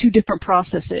two different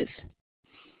processes.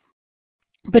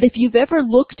 But if you've ever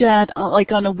looked at,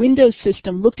 like on a Windows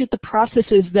system, looked at the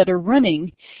processes that are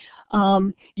running,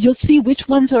 you'll see which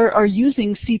ones are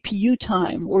using CPU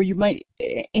time, or you might,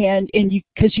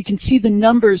 because you can see the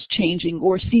numbers changing,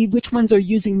 or see which ones are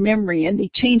using memory, and they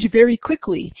change very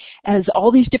quickly as all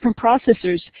these different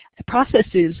processes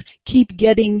keep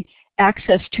getting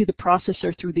access to the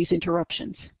processor through these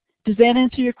interruptions. Does that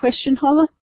answer your question, Hala?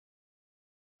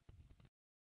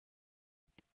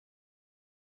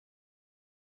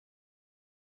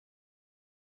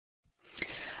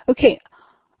 Okay.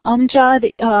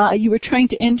 Amjad, you were trying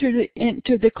to enter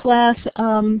the class.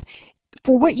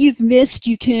 For what you've missed,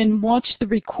 you can watch the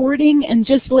recording and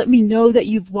just let me know that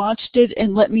you've watched it,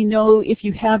 and let me know if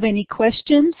you have any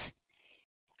questions,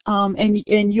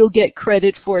 and you'll get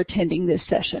credit for attending this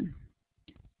session.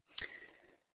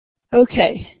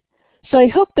 Okay, so I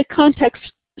hope the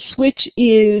context switch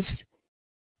is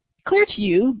clear to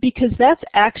you, because that's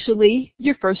actually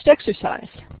your first exercise.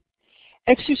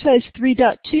 Exercise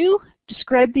 3.2.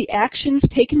 Describe the actions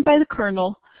taken by the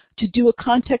kernel to do a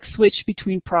context switch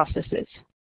between processes.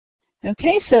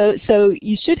 Okay, so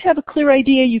you should have a clear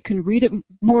idea. You can read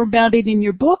more about it in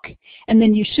your book, and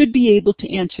then you should be able to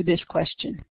answer this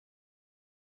question.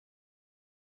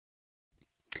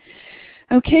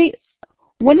 Okay,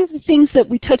 one of the things that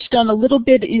we touched on a little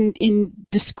bit in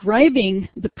describing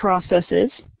the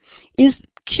processes is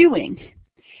queuing.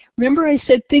 Remember I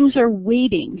said things are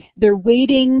waiting. They're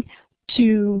waiting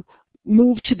to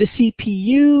move to the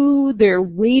CPU, they're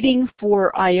waiting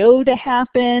for I/O to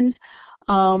happen.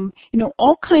 You know,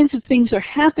 all kinds of things are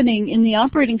happening in the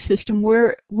operating system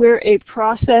where a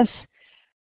process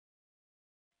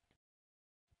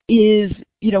is,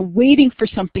 you know, waiting for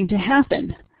something to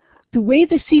happen. The way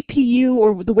the CPU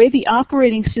or the way the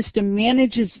operating system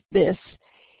manages this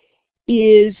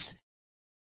is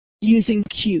using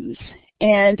queues.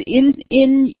 And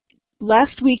in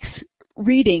last week's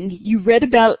reading, you read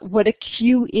about what a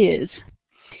queue is.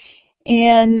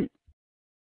 And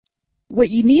what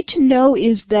you need to know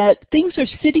is that things are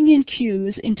sitting in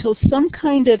queues until some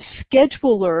kind of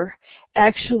scheduler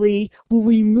actually will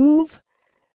remove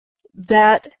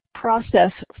that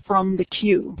process from the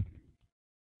queue.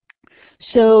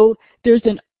 So there's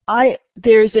an OS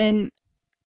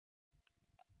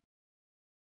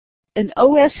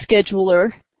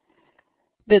scheduler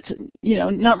that's, you know,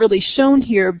 not really shown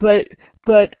here, but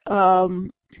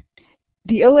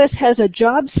the OS has a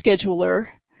job scheduler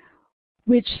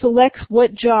which selects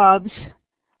what jobs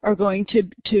are going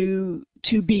to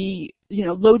be, you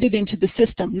know, loaded into the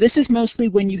system. This is mostly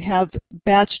when you have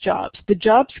batch jobs. The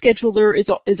job scheduler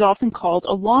is often called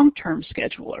a long-term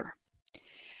scheduler.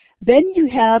 Then you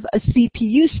have a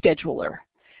CPU scheduler.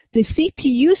 The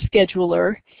CPU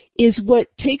scheduler is what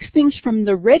takes things from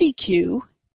the ready queue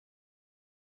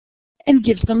and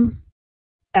gives them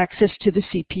access to the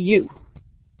CPU.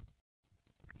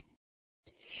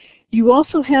 You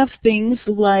also have things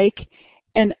like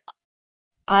an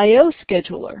I/O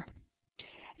scheduler.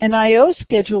 An I/O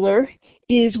scheduler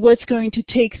is what's going to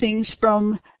take things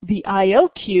from the I/O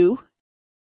queue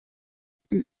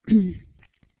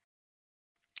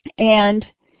and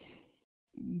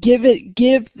give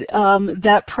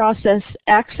that process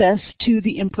access to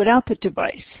the input-output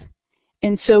device,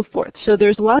 and so forth. So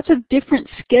there's lots of different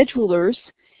schedulers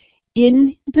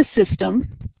in the system,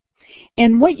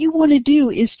 and what you want to do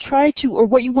is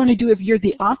what you want to do if you're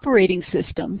the operating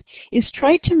system, is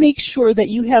try to make sure that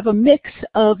you have a mix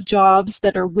of jobs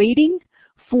that are waiting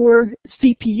for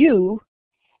CPU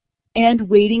and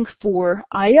waiting for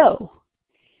I/O.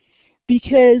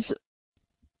 Because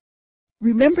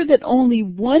remember that only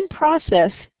one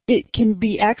process can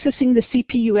be accessing the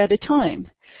CPU at a time.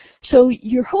 So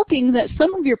you're hoping that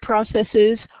some of your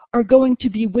processes are going to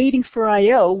be waiting for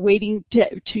I/O, waiting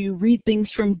to read things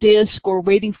from disk, or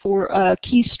waiting for a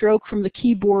keystroke from the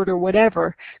keyboard or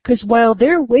whatever, because while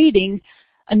they're waiting,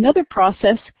 another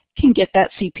process can get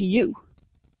that CPU.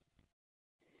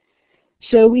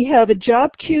 So we have a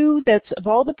job queue that's of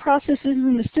all the processes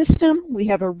in the system. We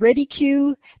have a ready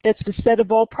queue that's the set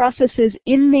of all processes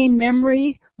in main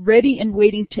memory, ready and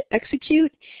waiting to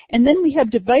execute. And then we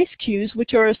have device queues,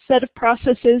 which are a set of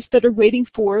processes that are waiting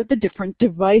for the different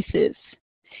devices.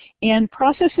 And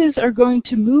processes are going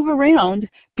to move around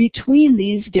between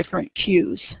these different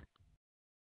queues.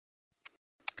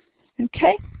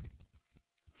 Okay?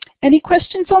 Any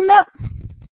questions on that?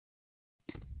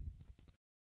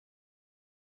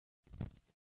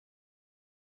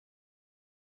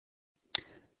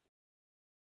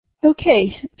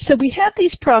 Okay, so we have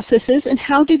these processes, and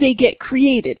how do they get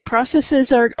created? Processes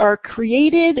are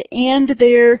created, and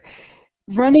they're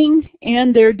running,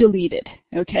 and they're deleted.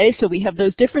 Okay, so we have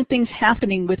those different things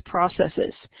happening with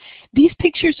processes. These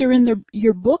pictures are in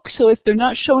your book, so if they're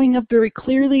not showing up very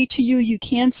clearly to you, you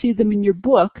can see them in your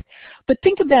book. But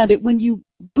think about it, when you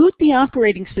boot the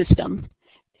operating system,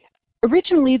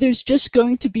 originally there's just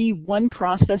going to be one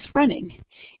process running.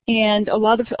 And a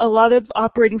lot of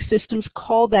operating systems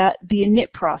call that the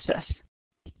init process.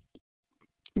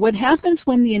 What happens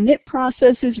when the init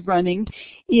process is running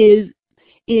is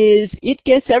it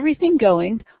gets everything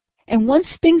going, and once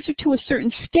things are to a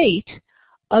certain state,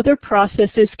 other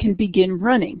processes can begin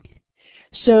running.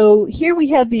 So here we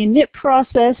have the init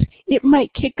process. It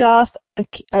might kick off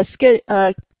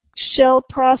a shell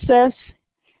process,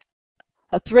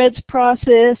 a threads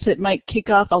process. It might kick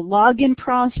off a login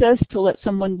process to let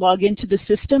someone log into the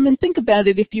system. And think about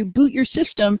it, if you boot your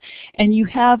system and you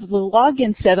have the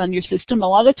login set on your system, a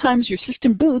lot of times your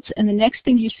system boots and the next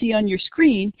thing you see on your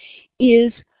screen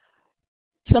is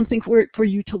something for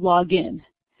you to log in.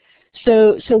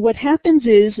 So what happens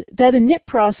is that init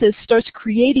process starts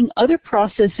creating other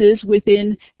processes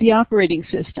within the operating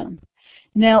system.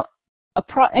 Now,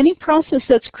 any process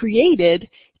that's created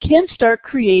can start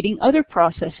creating other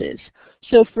processes.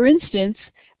 So for instance,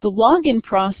 the login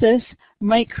process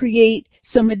might create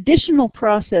some additional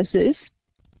processes,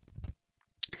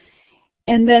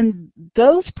 and then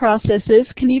those processes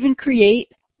can even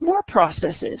create more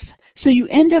processes. So you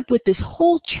end up with this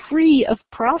whole tree of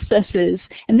processes,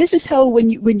 and this is how when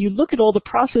you look at all the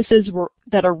processes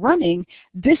that are running,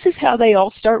 this is how they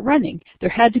all start running. There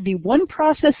had to be one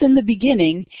process in the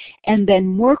beginning, and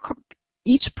then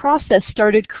each process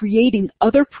started creating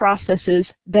other processes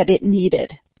that it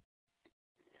needed.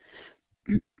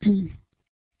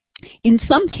 In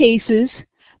some cases,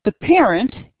 the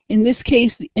parent, in this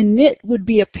case, init would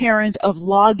be a parent of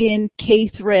login,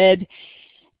 kthread,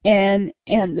 and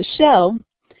the shell.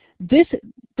 The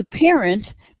parent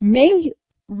may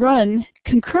run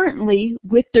concurrently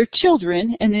with their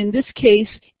children, and in this case,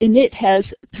 init has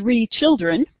 3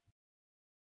 children.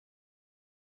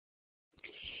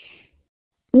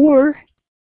 Or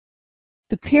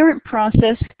the parent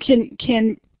process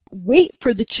can wait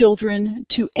for the children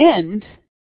to end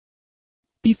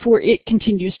before it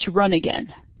continues to run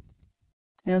again.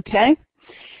 Okay?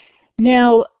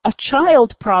 Now, a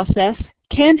child process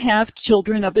can have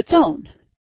children of its own.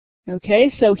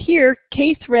 Okay, so here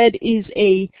kthread is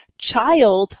a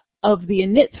child of the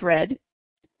init thread,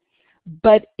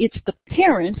 but it's the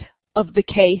parent of the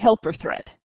k helper thread.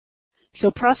 So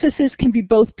processes can be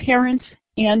both parents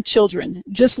and children,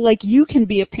 just like you can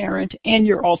be a parent and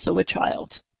you're also a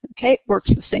child. Okay, it works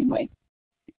the same way.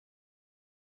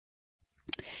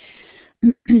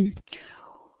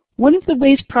 One of the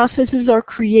ways processes are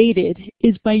created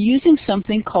is by using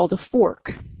something called a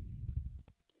fork.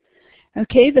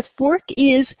 Okay,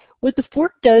 what the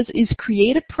fork does is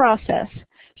create a process.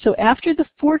 So after the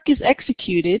fork is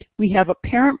executed, we have a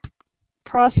parent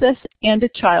process and a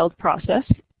child process.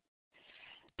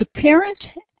 The parent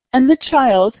and the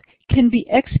child can be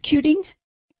executing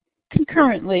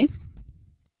concurrently.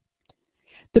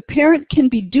 The parent can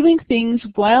be doing things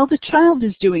while the child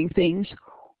is doing things,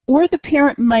 or the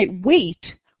parent might wait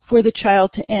for the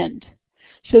child to end.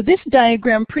 So this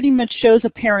diagram pretty much shows a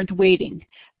parent waiting.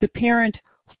 The parent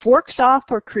forks off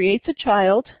or creates a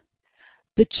child.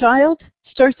 The child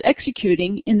starts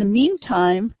executing. In the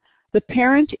meantime, the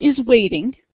parent is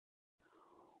waiting.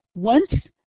 Once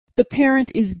the parent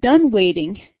is done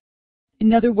waiting,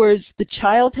 in other words, the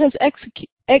child has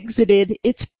exited,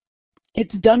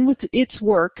 it's done with its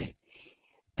work,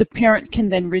 the parent can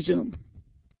then resume.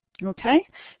 Okay?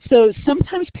 So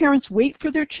sometimes parents wait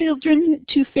for their children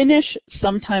to finish,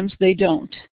 sometimes they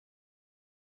don't.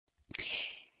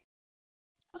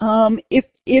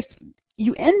 If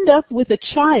you end up with a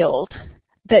child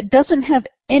that doesn't have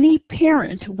any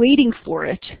parent waiting for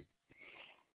it,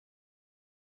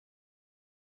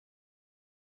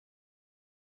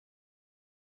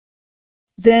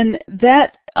 then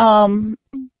that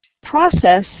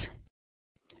process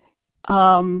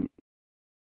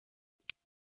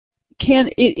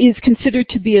is considered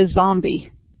to be a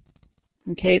zombie.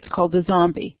 Okay, it's called a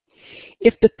zombie.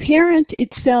 If the parent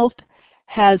itself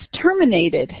has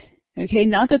terminated, okay,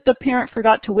 not that the parent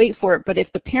forgot to wait for it, but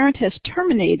if the parent has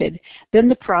terminated, then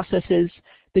the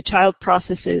child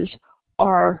processes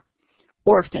are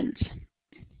orphans.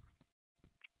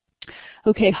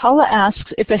 Okay, Hala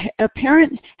asks, if a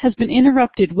parent has been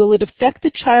interrupted, will it affect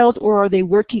the child or are they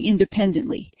working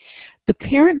independently? The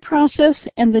parent process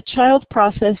and the child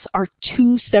process are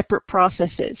two separate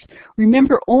processes.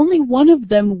 Remember, only one of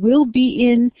them will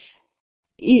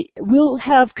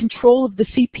have control of the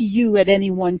CPU at any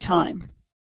one time.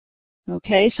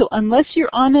 Okay, so unless you're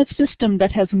on a system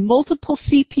that has multiple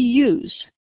CPUs,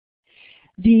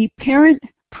 the parent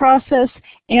process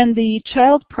and the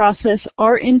child process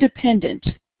are independent.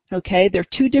 Okay, they're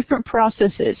two different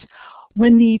processes.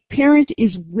 When the parent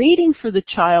is waiting for the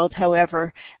child,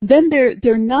 however, then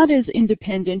they're not as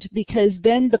independent, because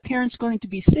then the parent's going to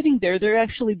be sitting there. They'll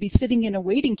actually be sitting in a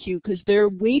waiting queue because they're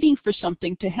waiting for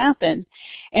something to happen.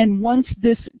 And once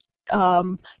this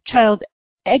child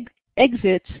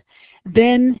exits,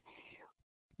 then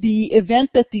the event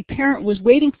that the parent was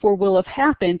waiting for will have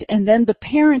happened, and then the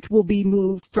parent will be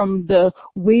moved from the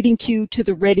waiting queue to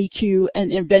the ready queue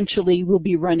and eventually will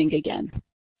be running again.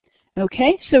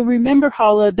 Okay, so remember,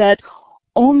 Hala, that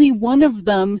only one of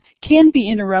them can be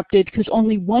interrupted because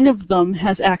only one of them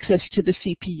has access to the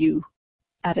CPU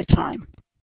at a time.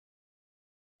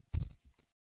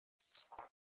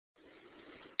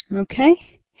 Okay,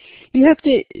 you have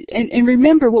to, and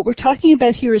remember, what we're talking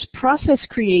about here is process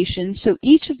creation, so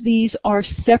each of these are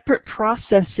separate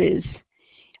processes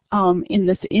in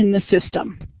the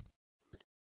system.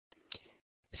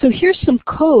 So here's some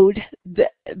code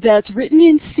that's written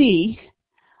in C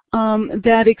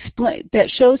that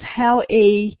shows how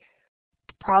a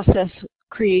process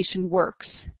creation works.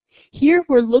 Here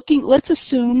we're looking, let's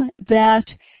assume that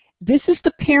this is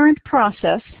the parent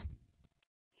process,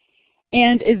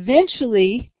 and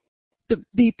eventually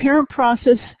the parent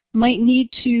process might need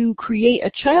to create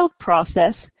a child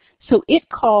process, so it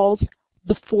calls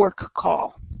the fork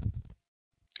call.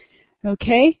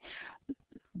 Okay?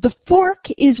 The fork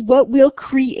is what will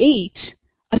create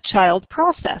a child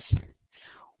process.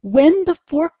 When the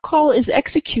fork call is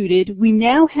executed, we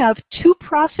now have two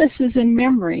processes in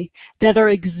memory that are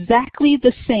exactly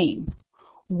the same.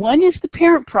 One is the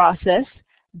parent process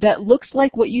that looks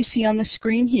like what you see on the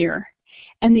screen here,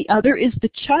 and the other is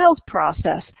the child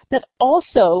process that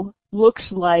also looks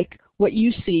like what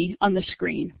you see on the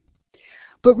screen.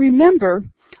 But remember,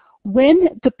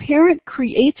 when the parent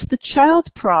creates the child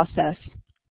process,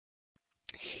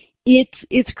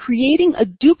 it's creating a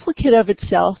duplicate of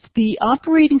itself. The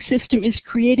operating system is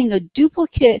creating a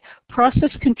duplicate process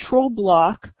control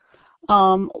block,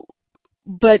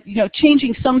 but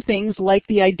changing some things like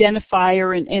the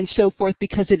identifier and so forth,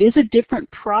 because it is a different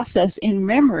process in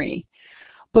memory.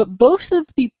 But both of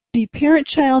the parent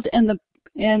child and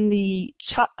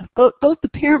both the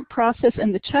parent process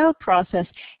and the child process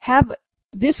have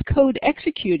this code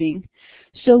executing.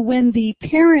 So when the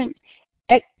parent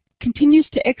continues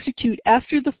to execute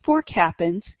after the fork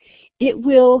happens, it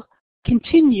will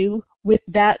continue with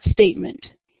that statement,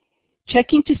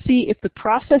 checking to see if the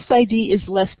process ID is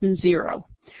less than 0.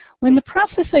 When the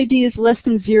process ID is less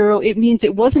than 0, it means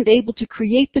it wasn't able to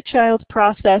create the child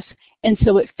process, and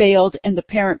so it failed, and the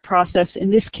parent process in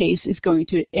this case is going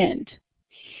to end.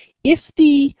 If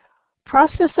the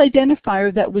process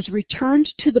identifier that was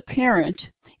returned to the parent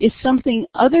is something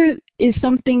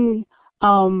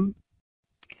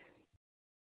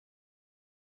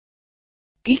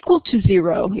equal to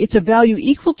 0, it's a value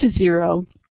equal to 0,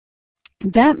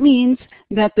 that means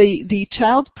that the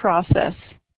child process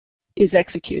is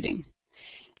executing.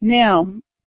 Now,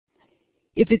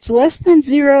 if it's less than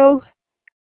 0,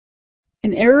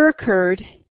 an error occurred.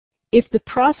 If the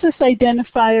process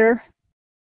identifier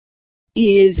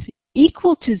is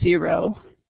equal to 0,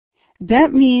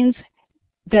 that means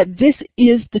that this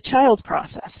is the child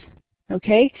process.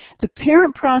 Okay? The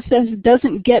parent process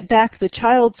doesn't get back the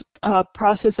child's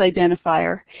process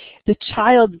identifier. The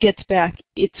child gets back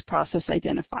its process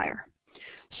identifier.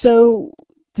 So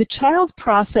the child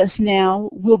process now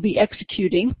will be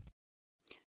executing.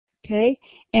 Okay?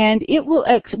 And it will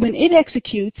when it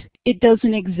executes, it does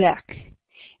an exec.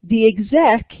 The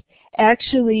exec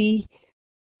actually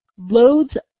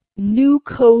loads new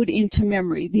code into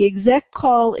memory. The exec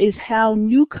call is how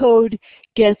new code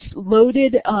gets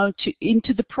loaded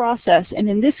into the process, and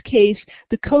in this case,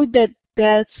 the code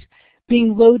that's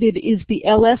being loaded is the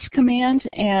ls command,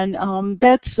 and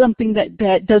that's something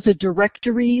that does a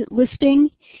directory listing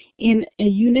in a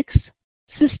Unix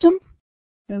system.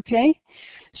 Okay,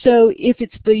 so if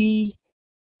it's the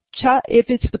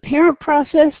parent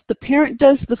process, the parent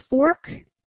does the fork.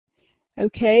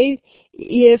 Okay,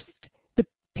 if the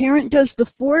parent does the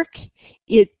fork,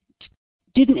 it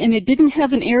it didn't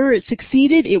have an error, it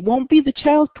succeeded, it won't be the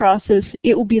child process,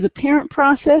 it will be the parent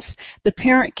process. The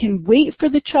parent can wait for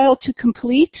the child to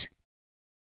complete.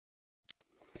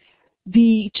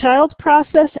 The child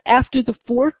process after the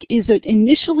fork is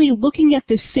initially looking at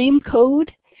the same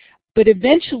code, but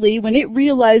eventually when it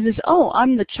realizes, oh,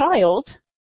 I'm the child,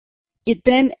 it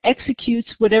then executes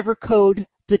whatever code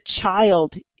the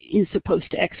child is supposed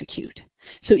to execute.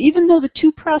 So even though the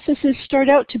two processes start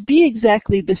out to be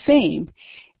exactly the same,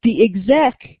 the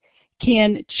exec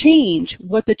can change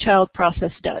what the child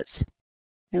process does.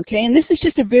 Okay, and this is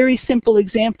just a very simple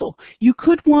example. You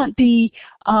could want the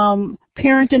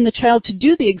parent and the child to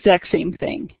do the exact same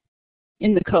thing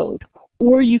in the code,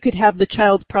 or you could have the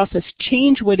child process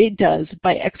change what it does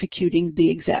by executing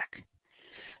the exec.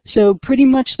 So pretty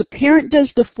much the parent does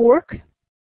the fork.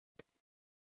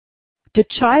 The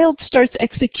child starts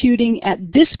executing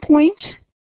at this point.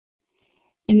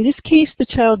 In this case, the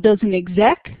child does an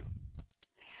exec.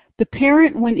 The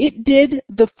parent, when it did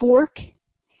the fork,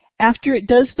 after it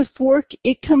does the fork,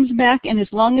 it comes back, and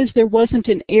as long as there wasn't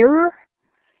an error,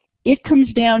 it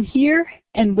comes down here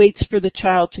and waits for the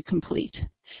child to complete.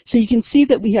 So you can see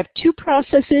that we have two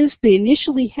processes. They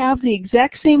initially have the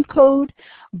exact same code,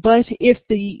 but if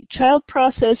the child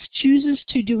process chooses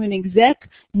to do an exec,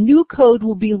 new code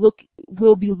will be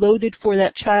loaded for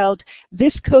that child.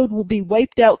 This code will be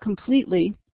wiped out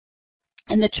completely,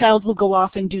 and the child will go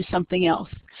off and do something else.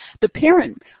 The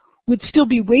parent would still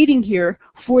be waiting here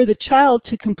for the child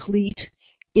to complete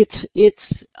its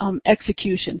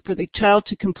execution, for the child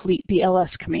to complete the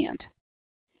ls command.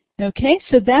 Okay,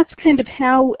 so that's kind of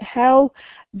how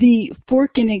the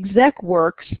fork and exec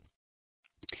works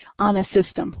on a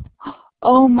system.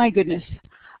 Oh my goodness,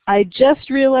 I just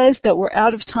realized that we're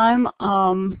out of time.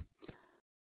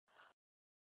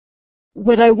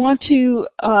 What I want to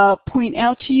point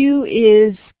out to you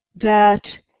is that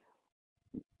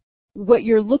what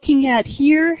you're looking at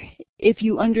here, if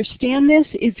you understand this,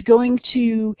 is going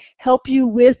to help you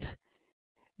with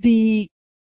the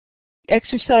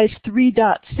exercise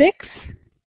 3.6.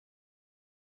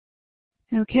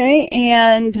 Okay,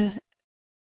 and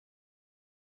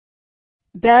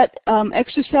that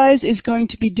exercise is going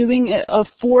to be doing a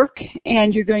fork,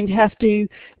 and you're going to have to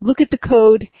look at the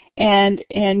code and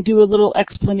do a little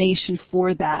explanation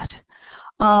for that.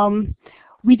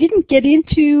 We didn't get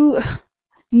into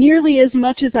nearly as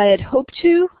much as I had hoped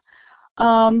to.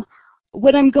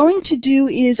 What I'm going to do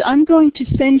is I'm going to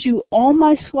send you all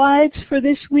my slides for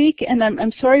this week, and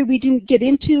I'm sorry we didn't get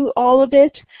into all of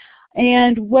it.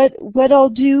 And what I'll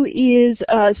do is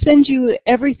send you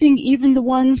everything, even the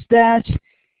ones that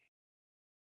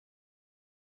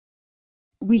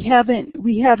we haven't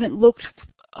looked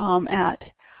at.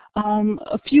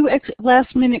 A few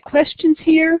last-minute questions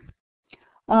here.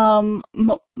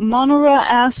 Monora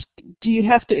asked, do you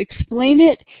have to explain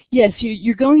it? Yes,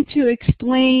 you're going to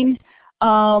explain.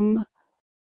 Well,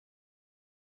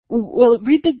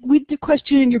 read the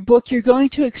question in your book. You're going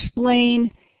to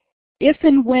explain if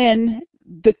and when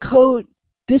the code,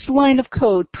 this line of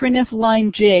code, printf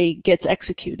line J, gets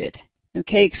executed.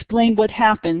 Okay, explain what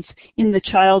happens in the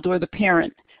child or the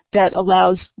parent that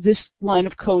allows this line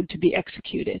of code to be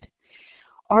executed.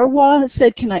 Arwa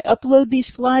said, can I upload these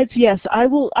slides? Yes, I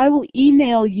will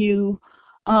email you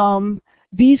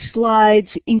these slides,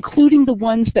 including the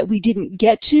ones that we didn't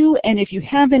get to, and if you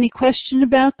have any question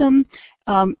about them,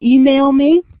 email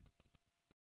me.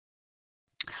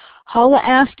 Hala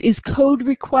asked, is code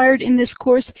required in this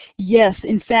course? Yes,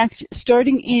 in fact,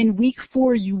 starting in week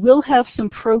 4, you will have some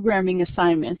programming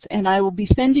assignments, and I will be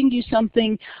sending you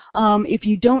something. If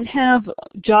you don't have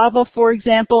Java, for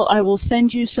example, I will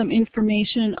send you some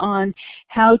information on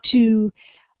how to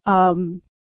load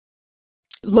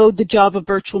the Java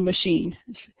virtual machine.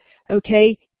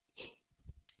 Okay?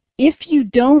 If you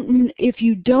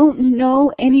don't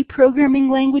know any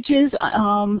programming languages,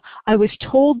 I was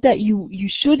told that you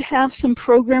should have some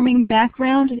programming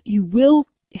background. You will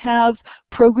have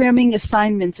programming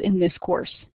assignments in this course.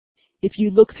 If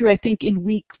you look through, I think in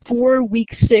week 4, week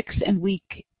 6, and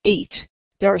week 8,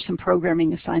 there are some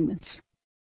programming assignments.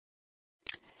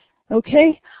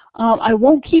 Okay, I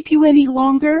won't keep you any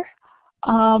longer.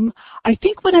 I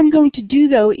think what I'm going to do,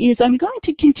 though, is I'm going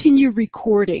to continue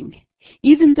recording.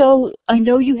 Even though I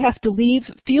know you have to leave,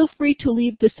 feel free to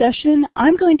leave the session.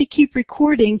 I'm going to keep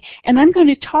recording, and I'm going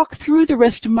to talk through the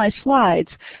rest of my slides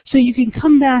so you can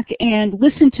come back and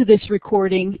listen to this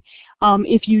recording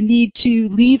if you need to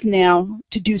leave now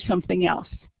to do something else.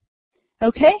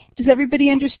 Okay? Does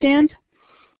everybody understand?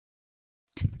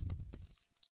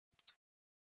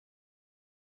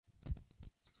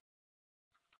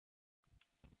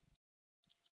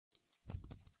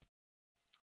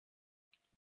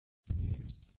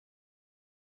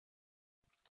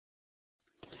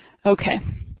 Okay.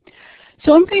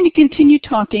 So I'm going to continue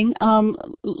talking.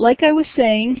 Like I was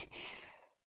saying,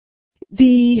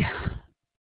 the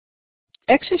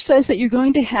exercise that you're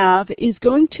going to have is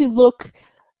going to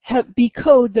be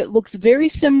code that looks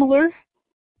very similar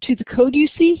to the code you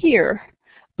see here.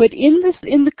 But in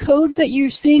the code that you're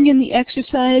seeing in the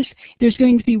exercise, there's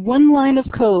going to be one line of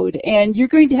code, and you're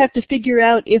going to have to figure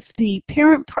out if the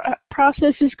parent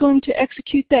process is going to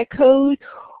execute that code,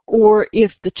 or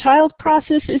if the child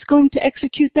process is going to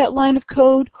execute that line of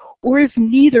code, or if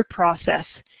neither process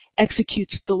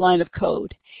executes the line of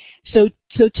code. So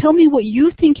tell me what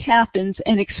you think happens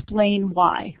and explain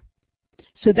why.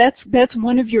 So that's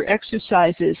one of your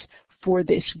exercises for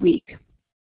this week.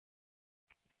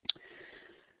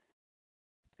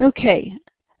 Okay,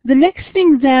 the next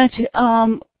thing that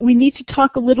we need to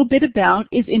talk a little bit about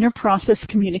is inter-process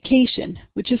communication,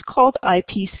 which is called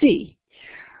IPC.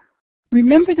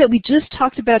 Remember that we just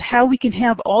talked about how we can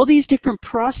have all these different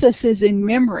processes in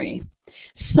memory.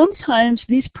 Sometimes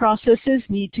these processes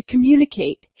need to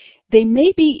communicate. They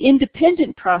may be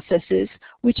independent processes,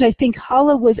 which I think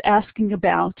Hala was asking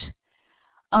about.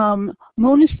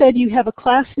 Mona said you have a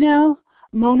class now.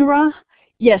 Monara?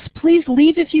 Yes, please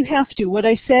leave if you have to. What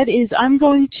I said is I'm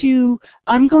going to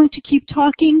keep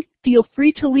talking. Feel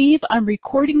free to leave. I'm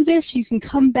recording this. You can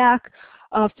come back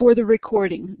for the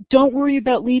recording. Don't worry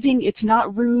about leaving. It's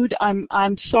not rude.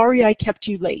 I'm sorry I kept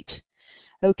you late.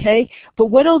 Okay? But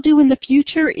what I'll do in the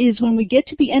future is when we get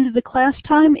to the end of the class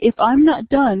time, if I'm not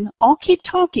done, I'll keep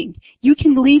talking. You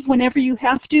can leave whenever you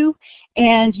have to,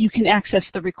 and you can access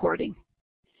the recording.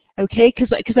 Okay?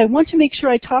 Because I want to make sure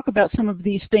I talk about some of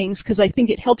these things because I think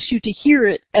it helps you to hear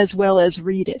it as well as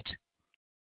read it.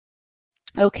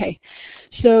 Okay,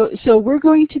 so we're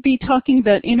going to be talking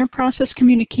about inter-process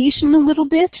communication a little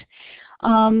bit.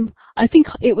 I think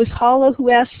it was Hala who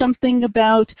asked something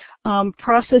about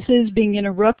processes being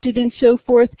interrupted and so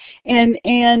forth. And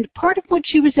part of what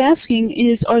she was asking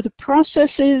is, are the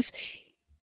processes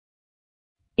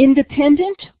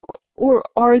independent or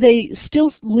are they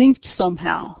still linked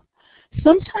somehow?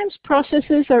 Sometimes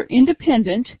processes are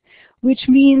independent, which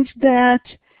means that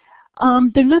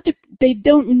they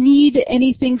don't need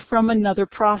anything from another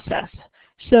process.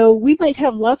 So we might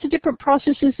have lots of different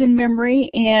processes in memory,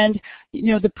 and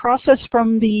the process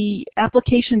from the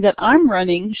application that I'm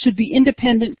running should be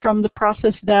independent from the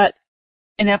process that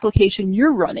an application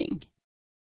you're running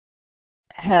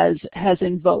has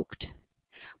invoked.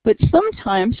 But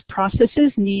sometimes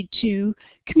processes need to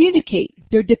communicate.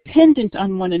 They're dependent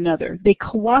on one another. They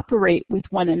cooperate with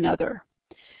one another.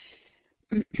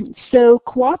 So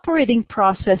cooperating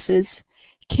processes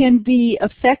can be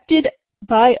affected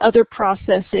by other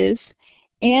processes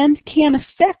and can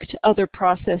affect other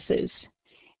processes.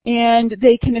 And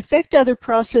they can affect other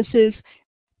processes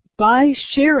by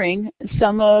sharing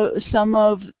some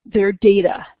of their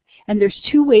data. And there's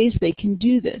two ways they can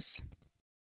do this.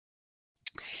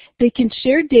 They can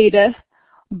share data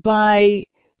by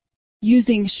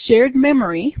using shared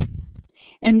memory.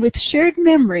 And with shared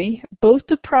memory, both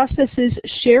the processes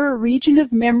share a region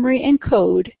of memory and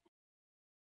code.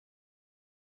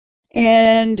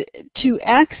 And to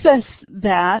access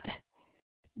that,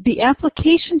 the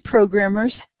application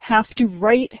programmers have to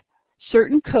write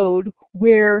certain code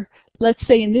where, let's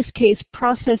say in this case,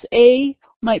 process A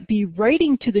might be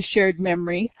writing to the shared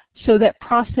memory so that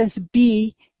process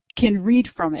B can read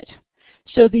from it.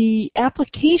 So the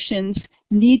applications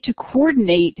need to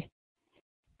coordinate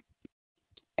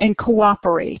and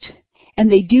cooperate,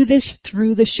 and they do this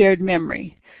through the shared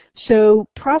memory. So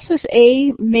process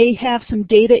A may have some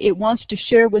data it wants to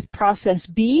share with process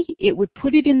B. It would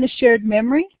put it in the shared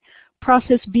memory.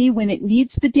 Process B, when it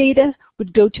needs the data,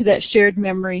 would go to that shared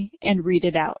memory and read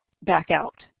it back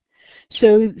out.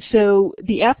 So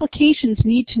the applications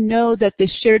need to know that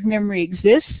this shared memory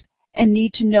exists and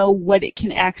need to know what it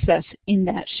can access in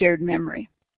that shared memory.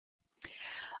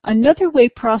 Another way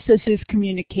processes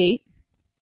communicate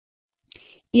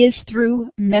is through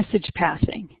message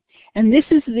passing. And this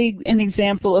is an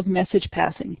example of message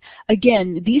passing.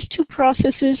 Again, these two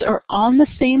processes are on the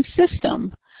same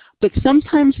system, but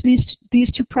sometimes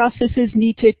these two processes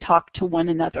need to talk to one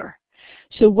another.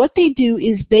 So what they do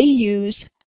is they use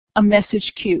a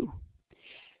message queue.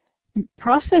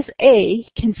 Process A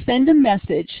can send a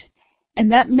message, and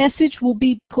that message will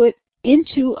be put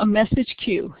into a message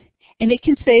queue. And it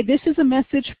can say, this is a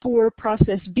message for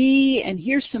process B, and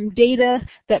here's some data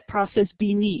that process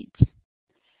B needs.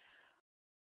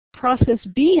 Process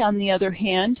B, on the other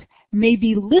hand, may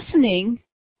be listening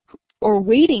or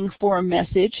waiting for a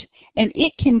message, and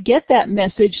it can get that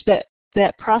message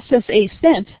that process A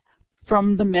sent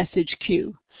from the message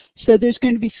queue. So there's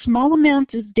going to be small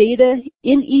amounts of data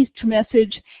in each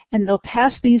message, and they'll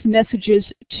pass these messages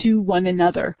to one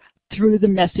another through the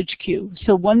message queue.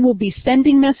 So one will be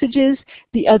sending messages,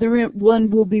 the other one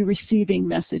will be receiving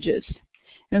messages.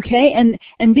 Okay,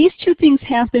 and these two things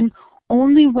happen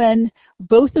only when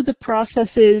both of the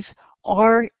processes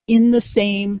are in the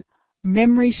same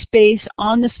memory space,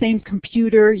 on the same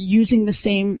computer, using the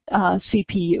same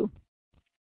CPU.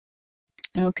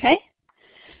 Okay,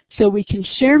 so we can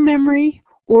share memory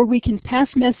or we can pass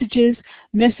messages.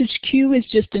 Message queue is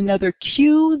just another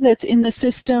queue that's in the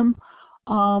system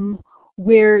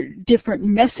where different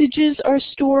messages are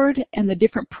stored and the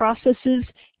different processes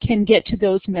can get to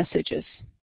those messages.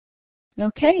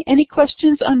 Okay, any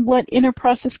questions on what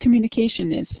inter-process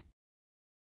communication is?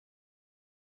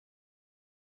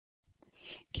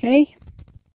 Okay.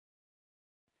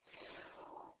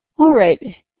 All right.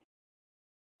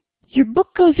 Your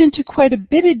book goes into quite a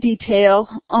bit of detail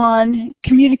on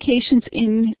communications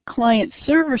in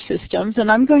client-server systems,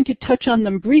 and I'm going to touch on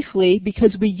them briefly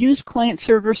because we use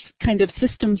client-server kind of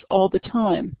systems all the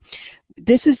time.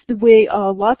 This is the way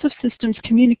lots of systems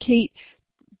communicate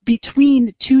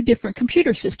between two different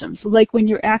computer systems. Like when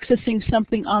you're accessing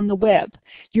something on the web,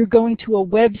 you're going to a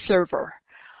web server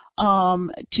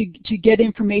to get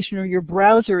information, or your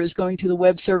browser is going to the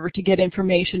web server to get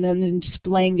information and then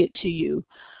displaying it to you.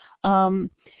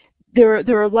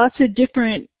 There are lots of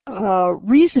different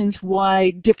reasons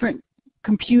why different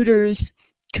computers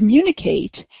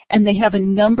communicate, and they have a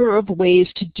number of ways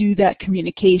to do that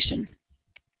communication.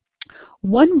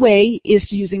 One way is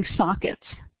using sockets.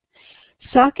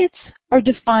 Sockets are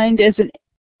defined as an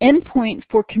endpoint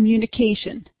for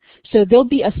communication. So there'll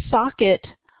be a socket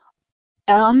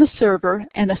on the server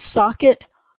and a socket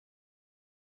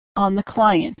on the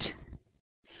client.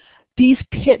 This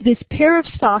pair of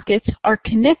sockets are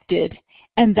connected,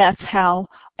 and that's how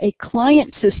a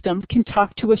client system can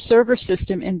talk to a server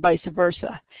system and vice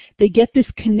versa. They get this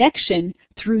connection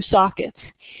through sockets.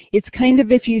 It's kind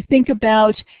of, if you think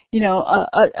about,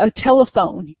 a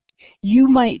telephone. You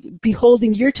might be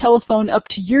holding your telephone up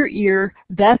to your ear.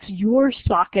 That's your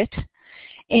socket.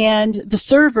 And the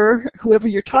server, whoever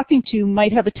you're talking to,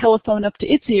 might have a telephone up to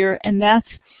its ear, and that's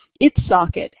its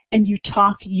socket. And you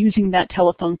talk using that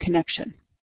telephone connection.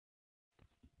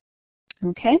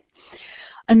 Okay?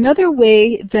 Another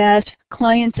way that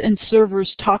clients and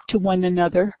servers talk to one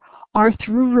another are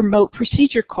through remote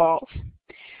procedure calls.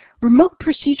 Remote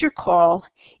procedure call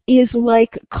is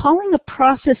like calling a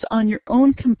process on your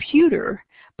own computer,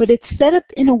 but it's set up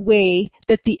in a way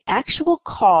that the actual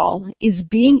call is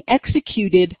being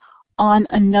executed on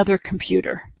another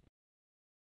computer.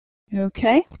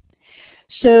 Okay?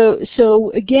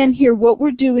 So again here, what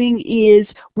we're doing is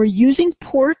we're using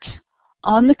ports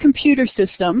on the computer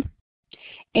system,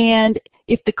 and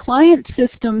if the client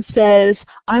system says,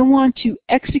 I want to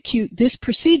execute this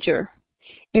procedure,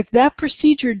 if that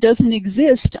procedure doesn't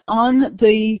exist on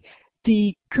the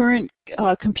current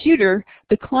computer,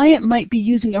 the client might be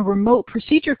using a remote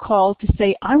procedure call to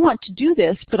say, I want to do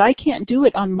this, but I can't do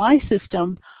it on my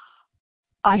system.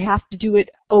 I have to do it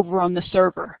over on the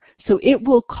server. So it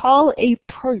will call a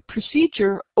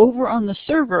procedure over on the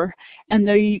server, and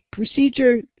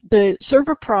the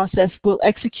server process will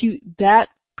execute that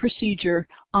procedure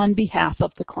on behalf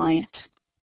of the client.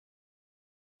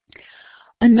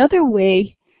 Another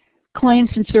way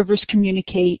clients and servers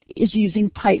communicate is using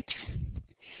pipes.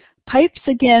 Pipes,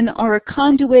 again, are a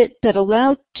conduit that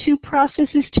allow two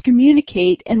processes to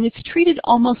communicate, and it's treated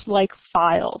almost like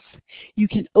files. You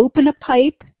can open a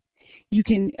pipe, you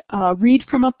can read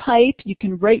from a pipe, you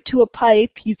can write to a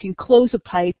pipe, you can close a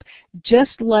pipe,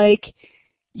 just like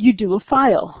you do a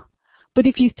file. But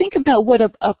if you think about what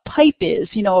a pipe is,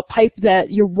 a pipe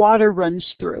that your water runs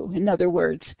through, in other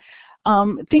words,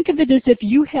 think of it as if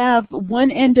you have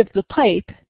one end of the pipe,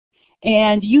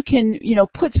 and you can,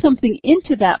 put something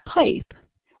into that pipe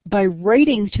by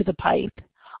writing to the pipe.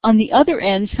 On the other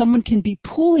end, someone can be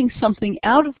pulling something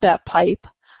out of that pipe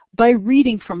by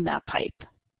reading from that pipe.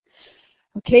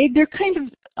 Okay, they're kind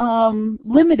of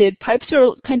limited. Pipes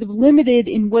are kind of limited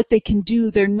in what they can do.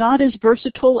 They're not as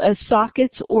versatile as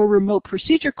sockets or remote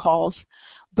procedure calls,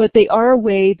 but they are a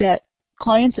way that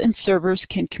clients and servers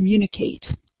can communicate.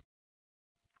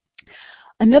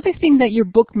 Another thing that your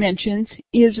book mentions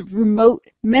is remote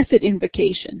method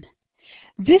invocation.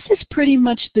 This is pretty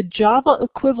much the Java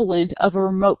equivalent of a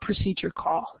remote procedure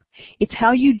call. It's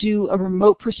how you do a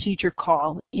remote procedure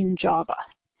call in Java.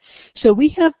 So we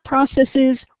have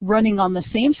processes running on the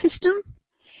same system,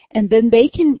 and then they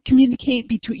can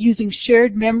communicate using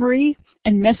shared memory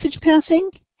and message passing.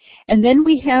 And then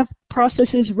we have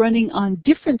processes running on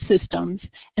different systems,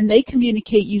 and they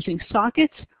communicate using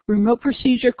sockets, remote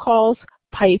procedure calls,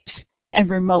 pipes, and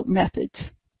remote methods.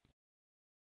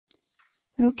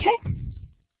 Okay.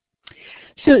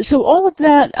 So all of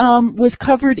that was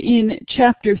covered in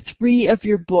Chapter 3 of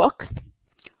your book.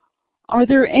 Are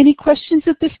there any questions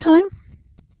at this time?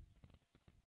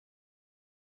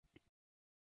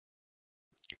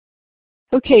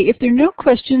 Okay, if there are no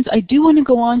questions, I do want to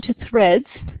go on to threads.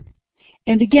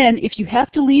 And again, if you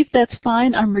have to leave, that's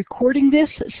fine. I'm recording this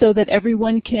so that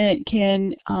everyone can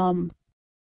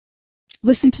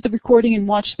listen to the recording and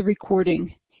watch the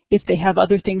recording if they have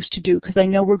other things to do, because I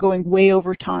know we're going way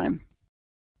over time.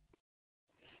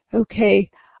 Okay,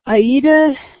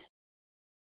 Aida,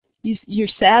 you're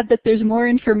sad that there's more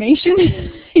information?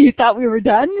 You thought we were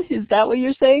done? Is that what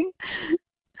you're saying?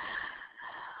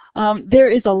 There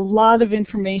is a lot of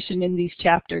information in these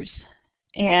chapters,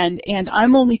 and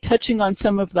I'm only touching on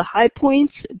some of the high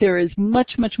points. There is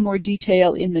much, much more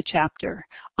detail in the chapter.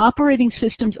 Operating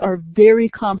systems are very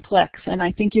complex, and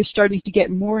I think you're starting to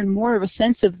get more and more of a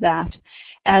sense of that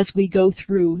as we go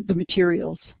through the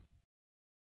materials.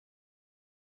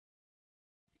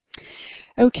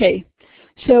 Okay,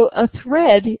 so a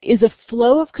thread is a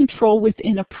flow of control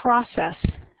within a process.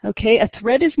 Okay, a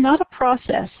thread is not a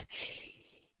process.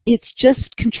 It's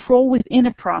just control within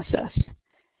a process.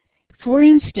 For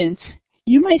instance,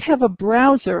 you might have a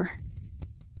browser,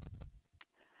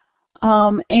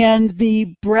 and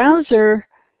the browser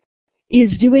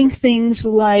is doing things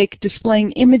like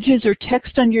displaying images or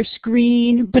text on your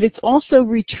screen, but it's also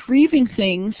retrieving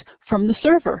things from the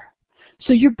server.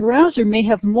 So your browser may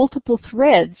have multiple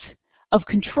threads of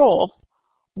control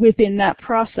within that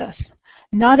process.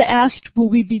 Not asked, will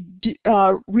we be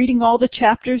reading all the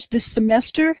chapters this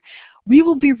semester? We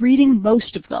will be reading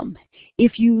most of them.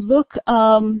 If you look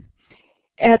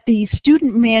at the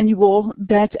student manual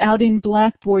that's out in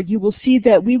Blackboard, you will see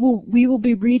that we will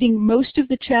be reading most of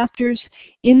the chapters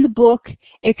in the book,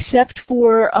 except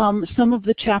for some of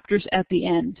the chapters at the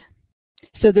end.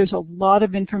 So there's a lot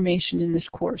of information in this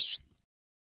course.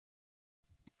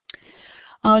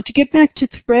 To get back to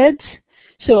threads,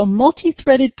 so a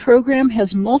multi-threaded program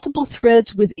has multiple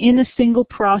threads within a single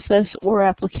process or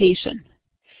application.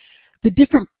 The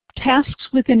different tasks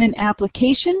within an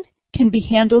application can be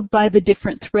handled by the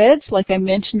different threads, like I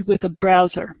mentioned with a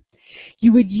browser.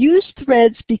 You would use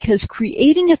threads because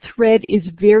creating a thread is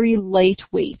very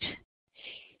lightweight.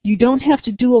 You don't have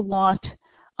to do a lot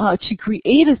to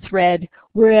create a thread,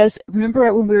 whereas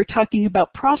remember when we were talking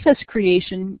about process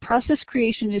creation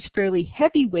is fairly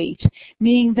heavyweight,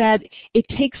 meaning that it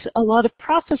takes a lot of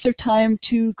processor time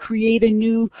to create a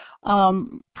new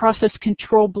process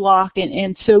control block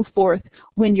and so forth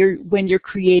when you're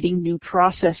creating new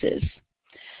processes.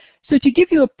 So to give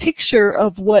you a picture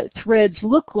of what threads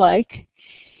look like,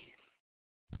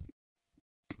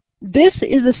 this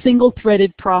is a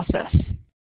single-threaded process.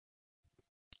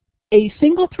 A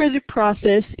single-threaded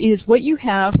process is what you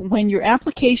have when your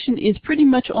application is pretty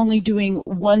much only doing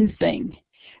one thing.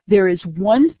 There is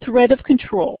one thread of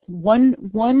control, one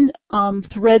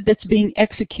thread that's being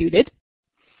executed.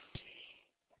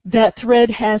 That thread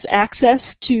has access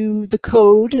to the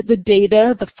code, the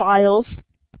data, the files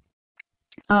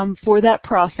for that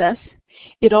process.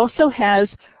 It also has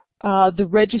the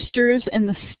registers and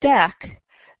the stack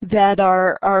that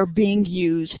are being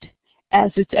used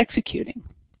as it's executing.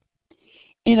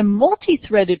 In a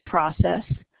multi-threaded process,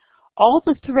 all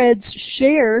the threads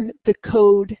share the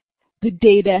code, the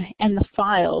data, and the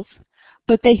files,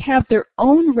 but they have their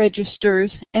own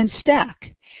registers and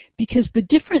stack because the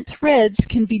different threads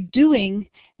can be doing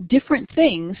different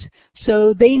things,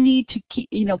 so they need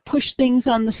to push things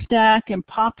on the stack and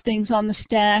pop things on the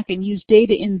stack and use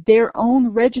data in their own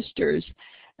registers.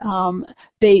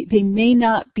 They may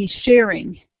not be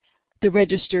sharing the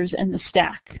registers and the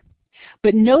stack.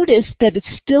 But notice that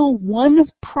it's still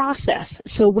one process.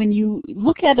 So when you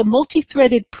look at a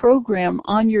multi-threaded program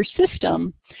on your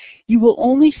system, you will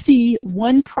only see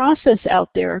one process out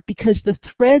there because the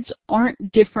threads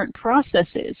aren't different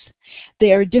processes.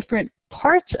 They are different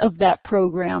parts of that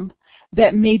program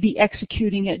that may be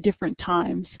executing at different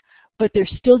times, but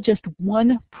there's still just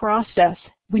one process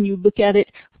when you look at it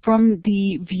from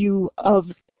the view of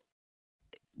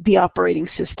the operating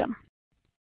system.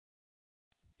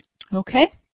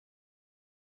 Okay?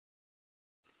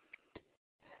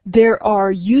 There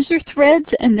are user threads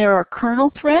and there are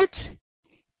kernel threads.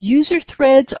 User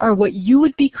threads are what you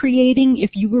would be creating if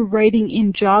you were writing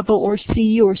in Java or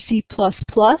C or C++.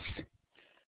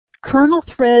 Kernel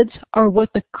threads are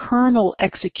what the kernel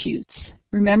executes.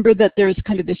 Remember that there's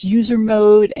kind of this user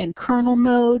mode and kernel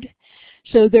mode.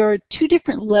 So there are two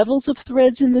different levels of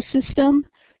threads in the system.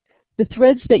 The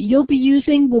threads that you'll be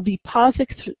using will be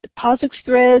POSIX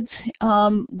threads,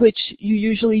 which you're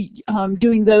usually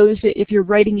doing those if you're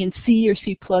writing in C or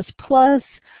C++.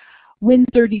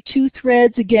 Win32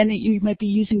 threads, again, you might be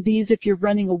using these if you're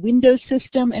running a Windows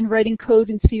system and writing code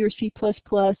in C or C++.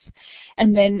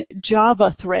 And then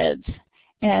Java threads.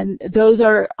 And those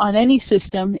are on any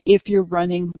system if you're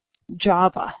running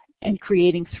Java and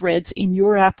creating threads in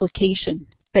your application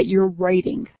that you're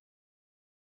writing.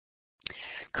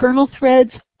 Kernel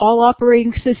threads, all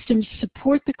operating systems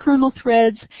support the kernel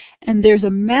threads, and there's a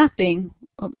mapping,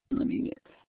 let me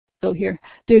go here,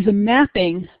 there's a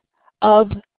mapping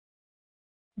of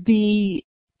the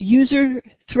user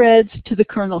threads to the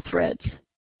kernel threads.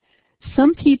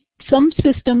 Some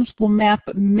systems will map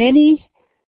many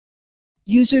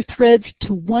user threads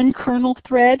to one kernel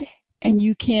thread, and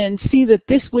you can see that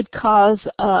this would cause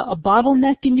a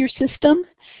bottleneck in your system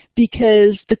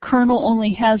because the kernel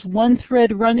only has one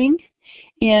thread running,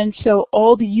 and so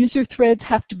all the user threads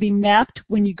have to be mapped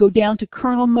when you go down to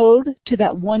kernel mode to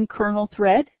that one kernel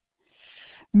thread.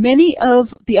 Many of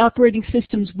the operating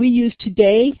systems we use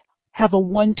today have a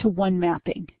one-to-one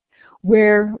mapping,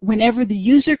 where whenever the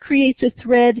user creates a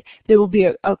thread, there will be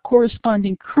a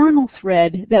corresponding kernel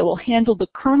thread that will handle the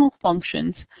kernel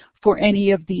functions for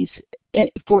any of these,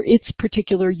 for its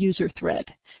particular user thread.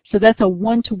 So that's a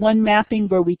one-to-one mapping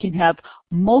where we can have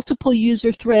multiple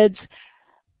user threads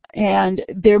and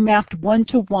they're mapped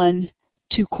one-to-one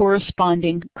to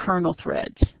corresponding kernel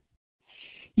threads.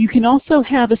 You can also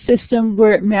have a system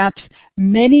where it maps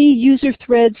many user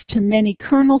threads to many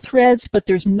kernel threads, but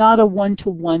there's not a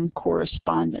one-to-one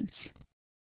correspondence.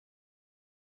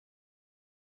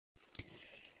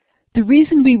 The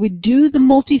reason we would do the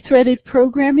multi-threaded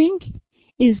programming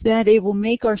is that it will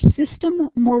make our system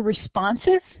more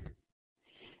responsive.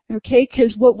 Okay,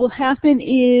 because what will happen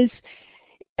is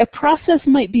a process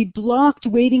might be blocked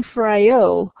waiting for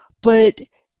I/O, but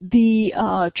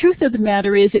the truth of the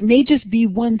matter is it may just be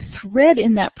one thread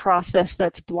in that process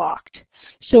that's blocked.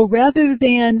 So rather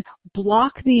than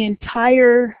block the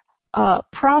entire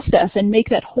process and make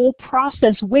that whole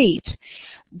process wait,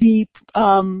 the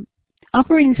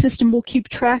operating system will keep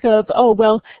track of, oh,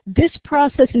 well, this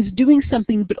process is doing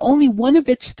something, but only one of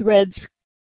its threads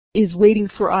is waiting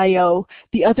for I/O.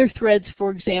 The other threads, for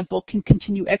example, can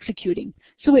continue executing.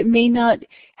 So it may not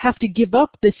have to give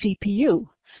up the CPU.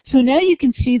 So now you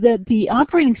can see that the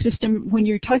operating system, when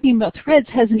you're talking about threads,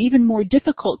 has an even more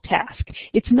difficult task.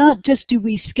 It's not just do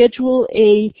we schedule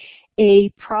a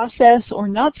process or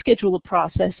not schedule a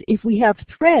process. If we have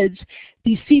threads,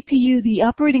 the CPU, the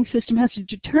operating system, has to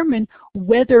determine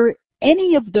whether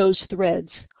any of those threads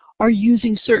are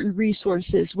using certain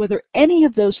resources, whether any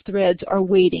of those threads are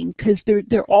waiting, because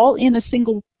they're all in a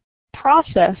single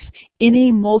process in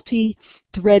a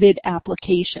multi-threaded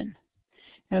application.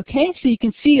 Okay, so you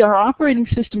can see our operating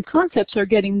system concepts are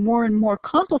getting more and more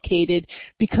complicated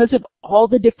because of all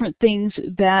the different things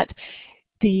that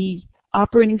the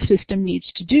operating system needs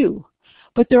to do.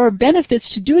 But there are benefits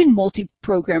to doing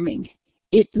multi-programming.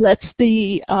 It lets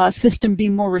the system be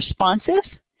more responsive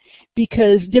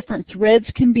because different threads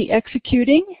can be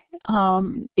executing.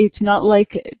 It's not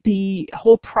like the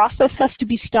whole process has to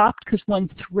be stopped because one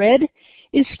thread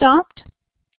is stopped.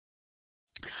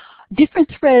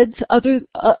 Different threads,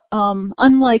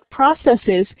 unlike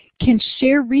processes, can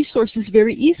share resources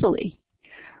very easily.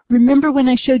 Remember when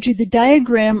I showed you the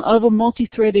diagram of a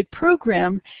multi-threaded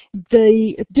program,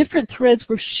 the different threads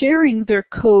were sharing their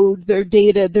code, their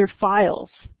data, their files.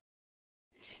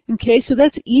 Okay, so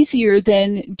that's easier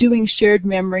than doing shared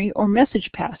memory or message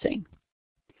passing.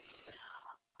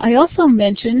 I also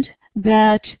mentioned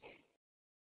that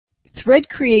thread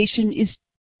creation is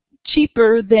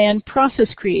cheaper than process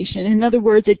creation. In other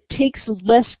words, it takes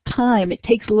less time, it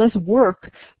takes less work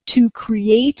to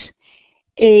create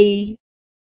a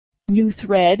new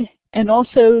thread, and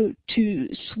also to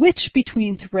switch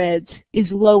between threads is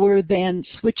lower than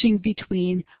switching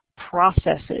between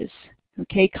processes.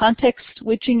 Okay, context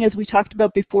switching, as we talked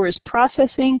about before, is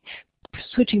processing,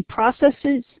 switching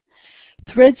processes.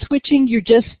 Thread switching, you're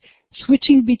just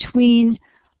switching between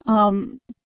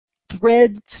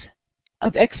threads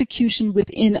of execution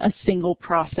within a single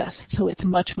process, so it's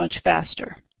much, much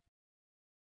faster.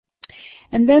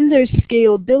 And then there's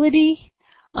scalability.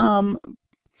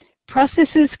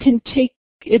 Processes can take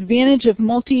advantage of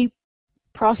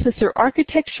multi-processor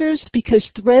architectures because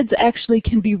threads actually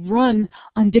can be run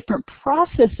on different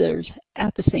processors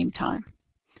at the same time.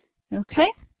 Okay?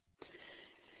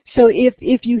 So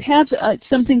if you have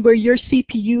something where your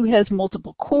CPU has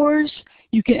multiple cores,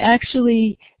 you can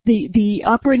actually the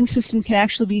operating system can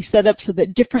actually be set up so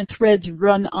that different threads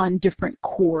run on different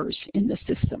cores in the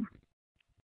system.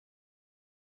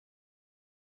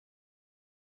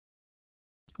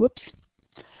 Whoops.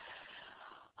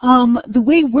 The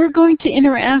way we're going to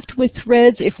interact with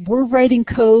threads if we're writing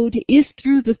code is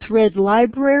through the thread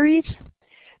libraries.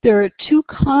 There are two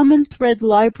common thread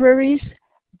libraries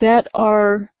that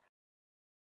are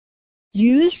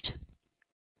used.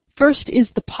 First is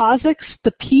the POSIX,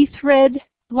 the pthread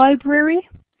library,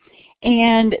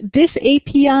 and this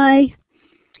API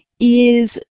is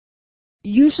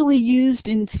usually used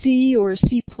in C or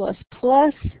C++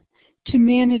 to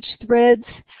manage threads.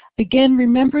 Again,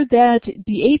 remember that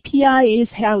the API is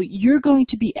how you're going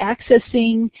to be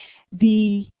accessing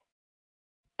the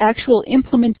actual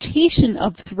implementation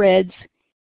of threads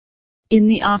in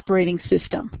the operating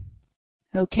system.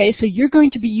 Okay, so you're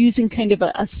going to be using kind of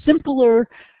a simpler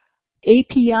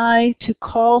API to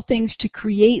call things to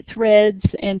create threads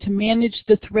and to manage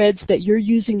the threads that you're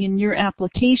using in your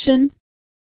application.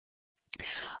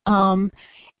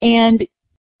 And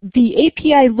the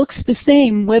API looks the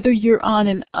same whether you're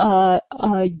on a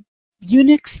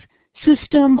Unix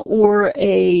system or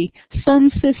a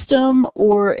Sun system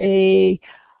or a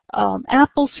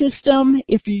Apple system.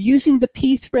 If you're using the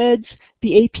pthreads,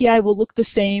 the API will look the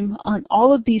same on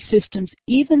all of these systems,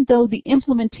 even though the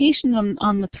implementation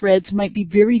on the threads might be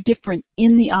very different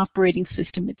in the operating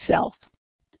system itself.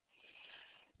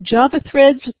 Java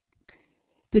threads,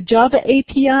 the Java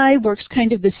API works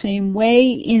kind of the same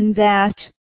way in that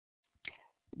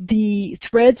the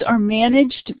threads are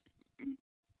managed,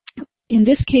 in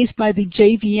this case, by the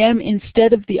JVM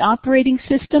instead of the operating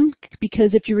system,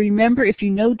 because if you remember, if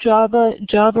you know Java,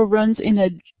 Java runs in a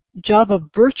Java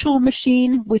virtual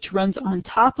machine, which runs on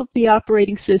top of the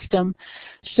operating system.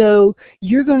 So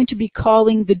you're going to be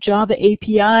calling the Java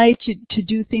API to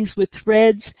do things with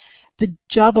threads. The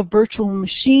Java virtual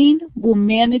machine will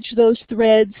manage those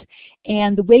threads,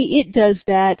 and the way it does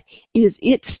that is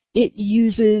it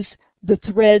uses the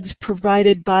threads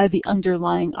provided by the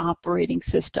underlying operating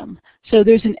system. So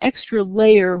there's an extra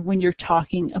layer when you're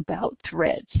talking about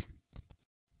threads.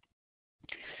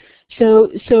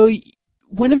 So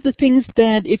one of the things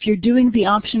that if you're doing the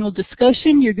optional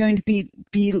discussion, you're going to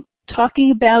be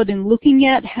talking about and looking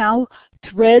at how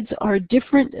threads are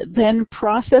different than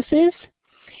processes.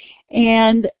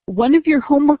 And one of your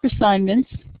homework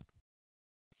assignments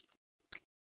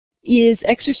is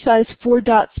exercise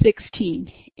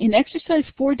 4.16. In exercise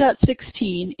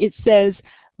 4.16, it says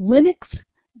Linux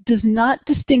does not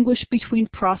distinguish between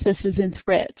processes and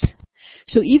threads.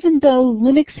 So even though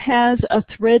Linux has a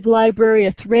thread library,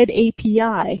 a thread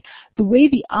API, the way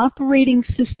the operating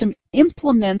system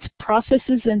implements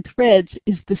processes and threads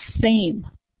is the same.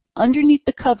 Underneath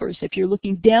the covers, if you're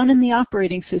looking down in the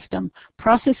operating system,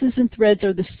 processes and threads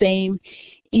are the same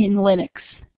in Linux.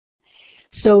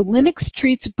 So Linux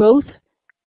treats both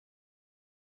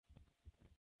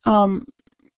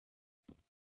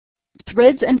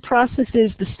threads and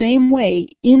processes the same way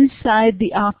inside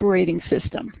the operating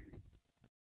system.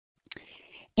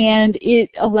 And it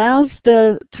allows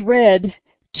the thread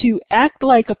to act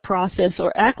like a process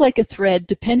or act like a thread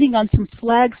depending on some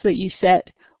flags that you set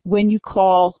when you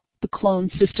call the clone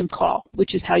system call,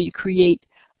 which is how you create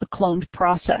a cloned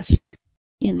process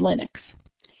in Linux.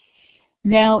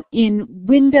 Now in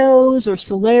Windows or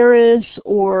Solaris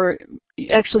or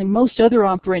actually most other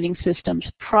operating systems,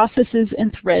 processes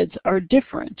and threads are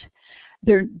different.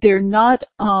 They're not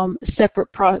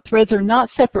threads are not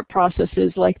separate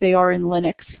processes like they are in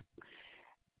Linux.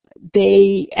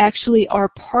 They actually are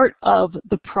part of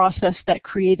the process that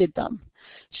created them.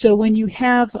 So when you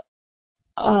have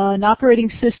an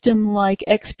operating system like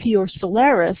XP or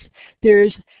Solaris,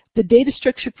 there's the data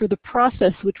structure for the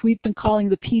process, which we've been calling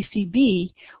the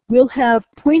PCB, will have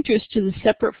pointers to the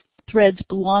separate threads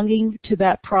belonging to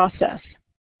that process.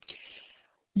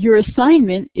 Your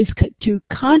assignment is to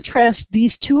contrast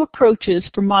these two approaches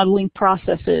for modeling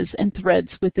processes and threads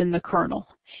within the kernel.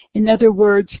 In other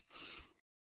words,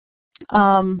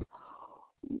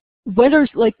 what are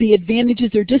like the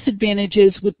advantages or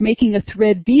disadvantages with making a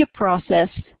thread be a process,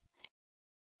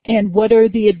 and what are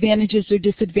the advantages or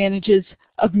disadvantages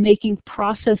of making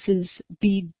processes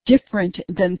be different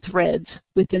than threads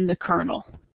within the kernel?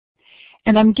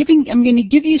 And I'm going to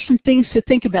give you some things to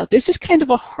think about. This is kind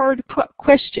of a hard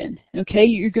question, okay?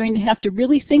 You're going to have to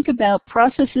really think about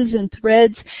processes and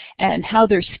threads and how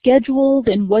they're scheduled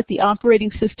and what the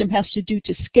operating system has to do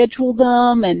to schedule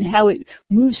them and how it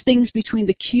moves things between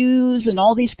the queues and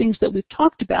all these things that we've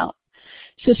talked about.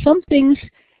 So some things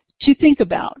to think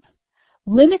about.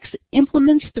 Linux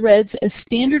implements threads as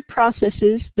standard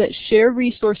processes that share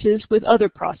resources with other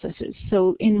processes.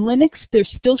 So in Linux, they're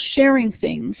still sharing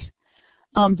things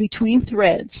between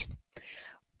threads.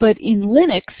 But in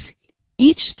Linux,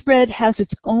 each thread has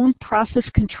its own process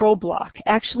control block.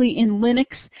 Actually, in Linux,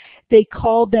 they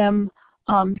call them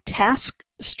task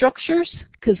structures,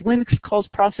 because Linux calls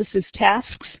processes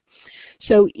tasks.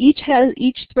 So each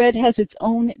thread has its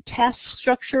own task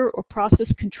structure or process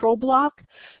control block.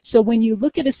 So when you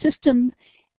look at a system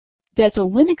that's a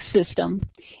Linux system,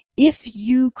 if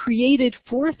you created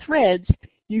 4 threads,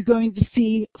 you're going to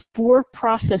see 4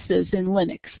 processes in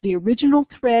Linux, the original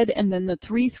thread and then the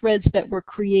 3 threads that were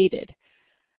created.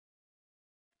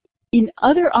 In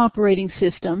other operating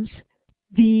systems,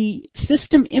 the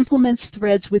system implements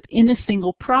threads within a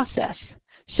single process.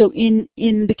 So in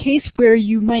the case where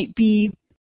you might be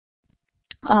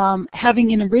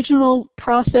having an original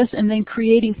process and then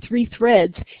creating 3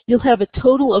 threads, you'll have a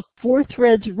total of 4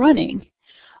 threads running,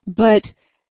 but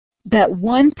that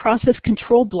one process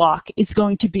control block is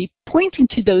going to be pointing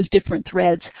to those different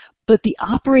threads, but the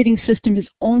operating system is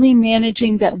only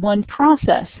managing that one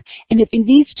process. And if it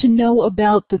needs to know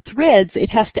about the threads, it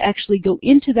has to actually go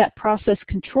into that process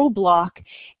control block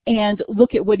and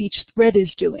look at what each thread is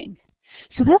doing.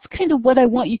 So that's kind of what I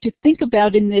want you to think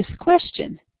about in this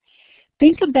question.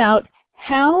 Think about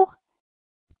how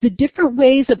the different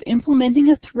ways of implementing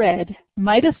a thread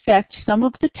might affect some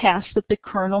of the tasks that the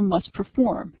kernel must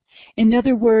perform. In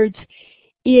other words,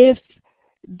 if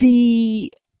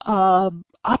the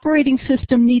operating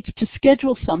system needs to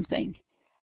schedule something,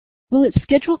 will it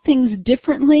schedule things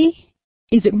differently?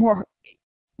 Is it more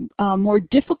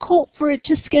difficult for it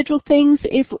to schedule things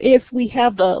if we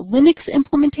have a Linux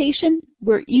implementation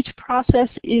where each process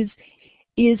is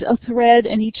a thread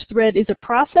and each thread is a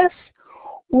process?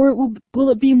 Or will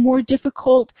it be more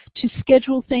difficult to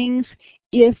schedule things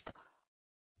if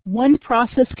one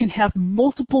process can have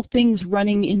multiple things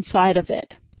running inside of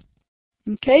it?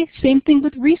 Okay, same thing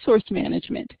with resource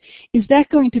management. Is that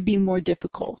going to be more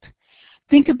difficult?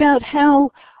 Think about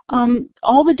how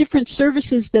all the different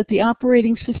services that the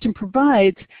operating system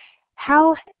provides,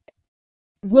 how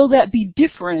will that be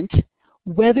different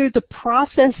whether the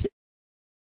process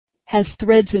has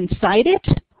threads inside it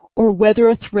or whether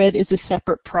a thread is a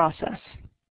separate process?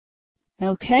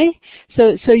 Okay,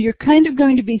 so you're kind of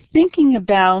going to be thinking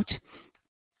about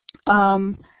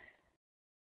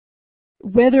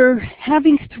whether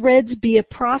having threads be a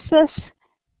process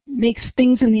makes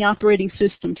things in the operating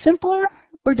system simpler,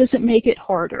 or does it make it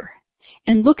harder?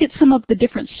 And look at some of the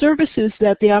different services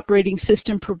that the operating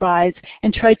system provides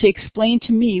and try to explain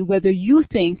to me whether you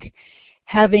think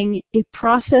having a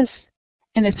process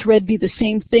and a thread be the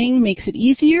same thing makes it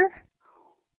easier,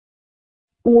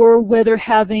 or whether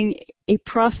having a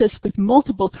process with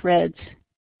multiple threads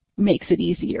makes it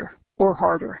easier or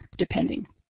harder, depending.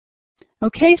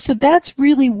 Okay, so that's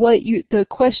really what the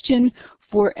question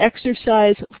for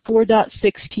exercise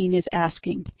 4.16 is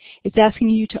asking. It's asking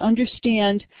you to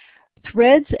understand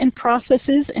threads and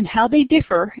processes and how they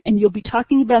differ, and you'll be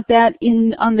talking about that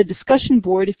on the discussion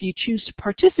board if you choose to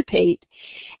participate.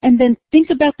 And then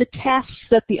think about the tasks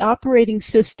that the operating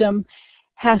system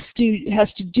has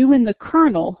to do in the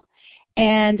kernel,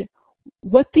 and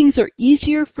what things are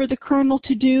easier for the kernel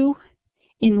to do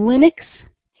in Linux,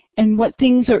 and what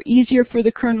things are easier for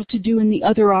the kernel to do in the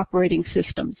other operating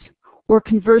systems. Or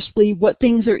conversely, what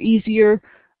things are easier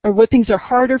or what things are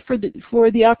harder for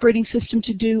the operating system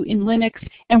to do in Linux,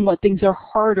 and what things are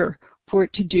harder for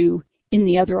it to do in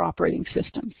the other operating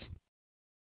systems.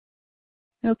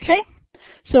 Okay,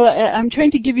 so I'm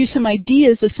trying to give you some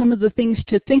ideas of some of the things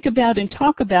to think about and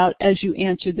talk about as you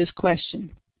answer this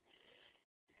question.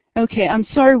 Okay, I'm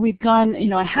sorry we've gone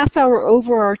a half hour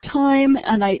over our time,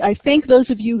 and I thank those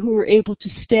of you who were able to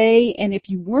stay, and if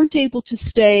you weren't able to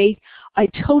stay, I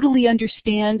totally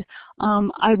understand.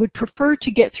 I would prefer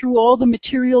to get through all the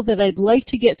material that I'd like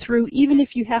to get through, even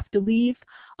if you have to leave.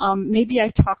 Maybe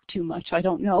I talk too much, I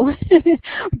don't know.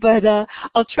 But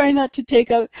I'll try not to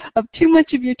take up too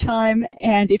much of your time,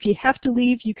 and if you have to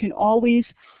leave, you can always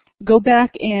go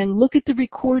back and look at the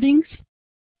recordings.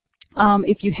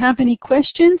 If you have any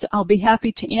questions, I'll be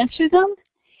happy to answer them.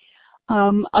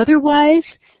 Otherwise,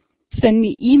 send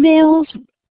me emails,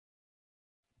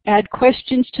 add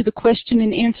questions to the question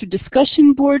and answer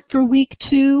discussion board for week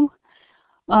 2.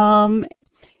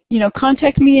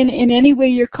 Contact me in any way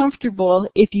you're comfortable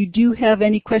if you do have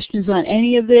any questions on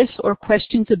any of this or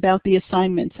questions about the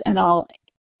assignments, and I'll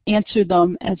answer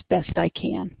them as best I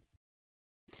can.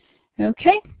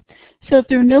 Okay, so if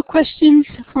there are no questions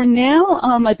for now,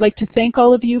 I'd like to thank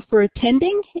all of you for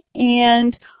attending,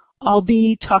 and I'll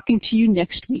be talking to you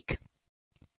next week.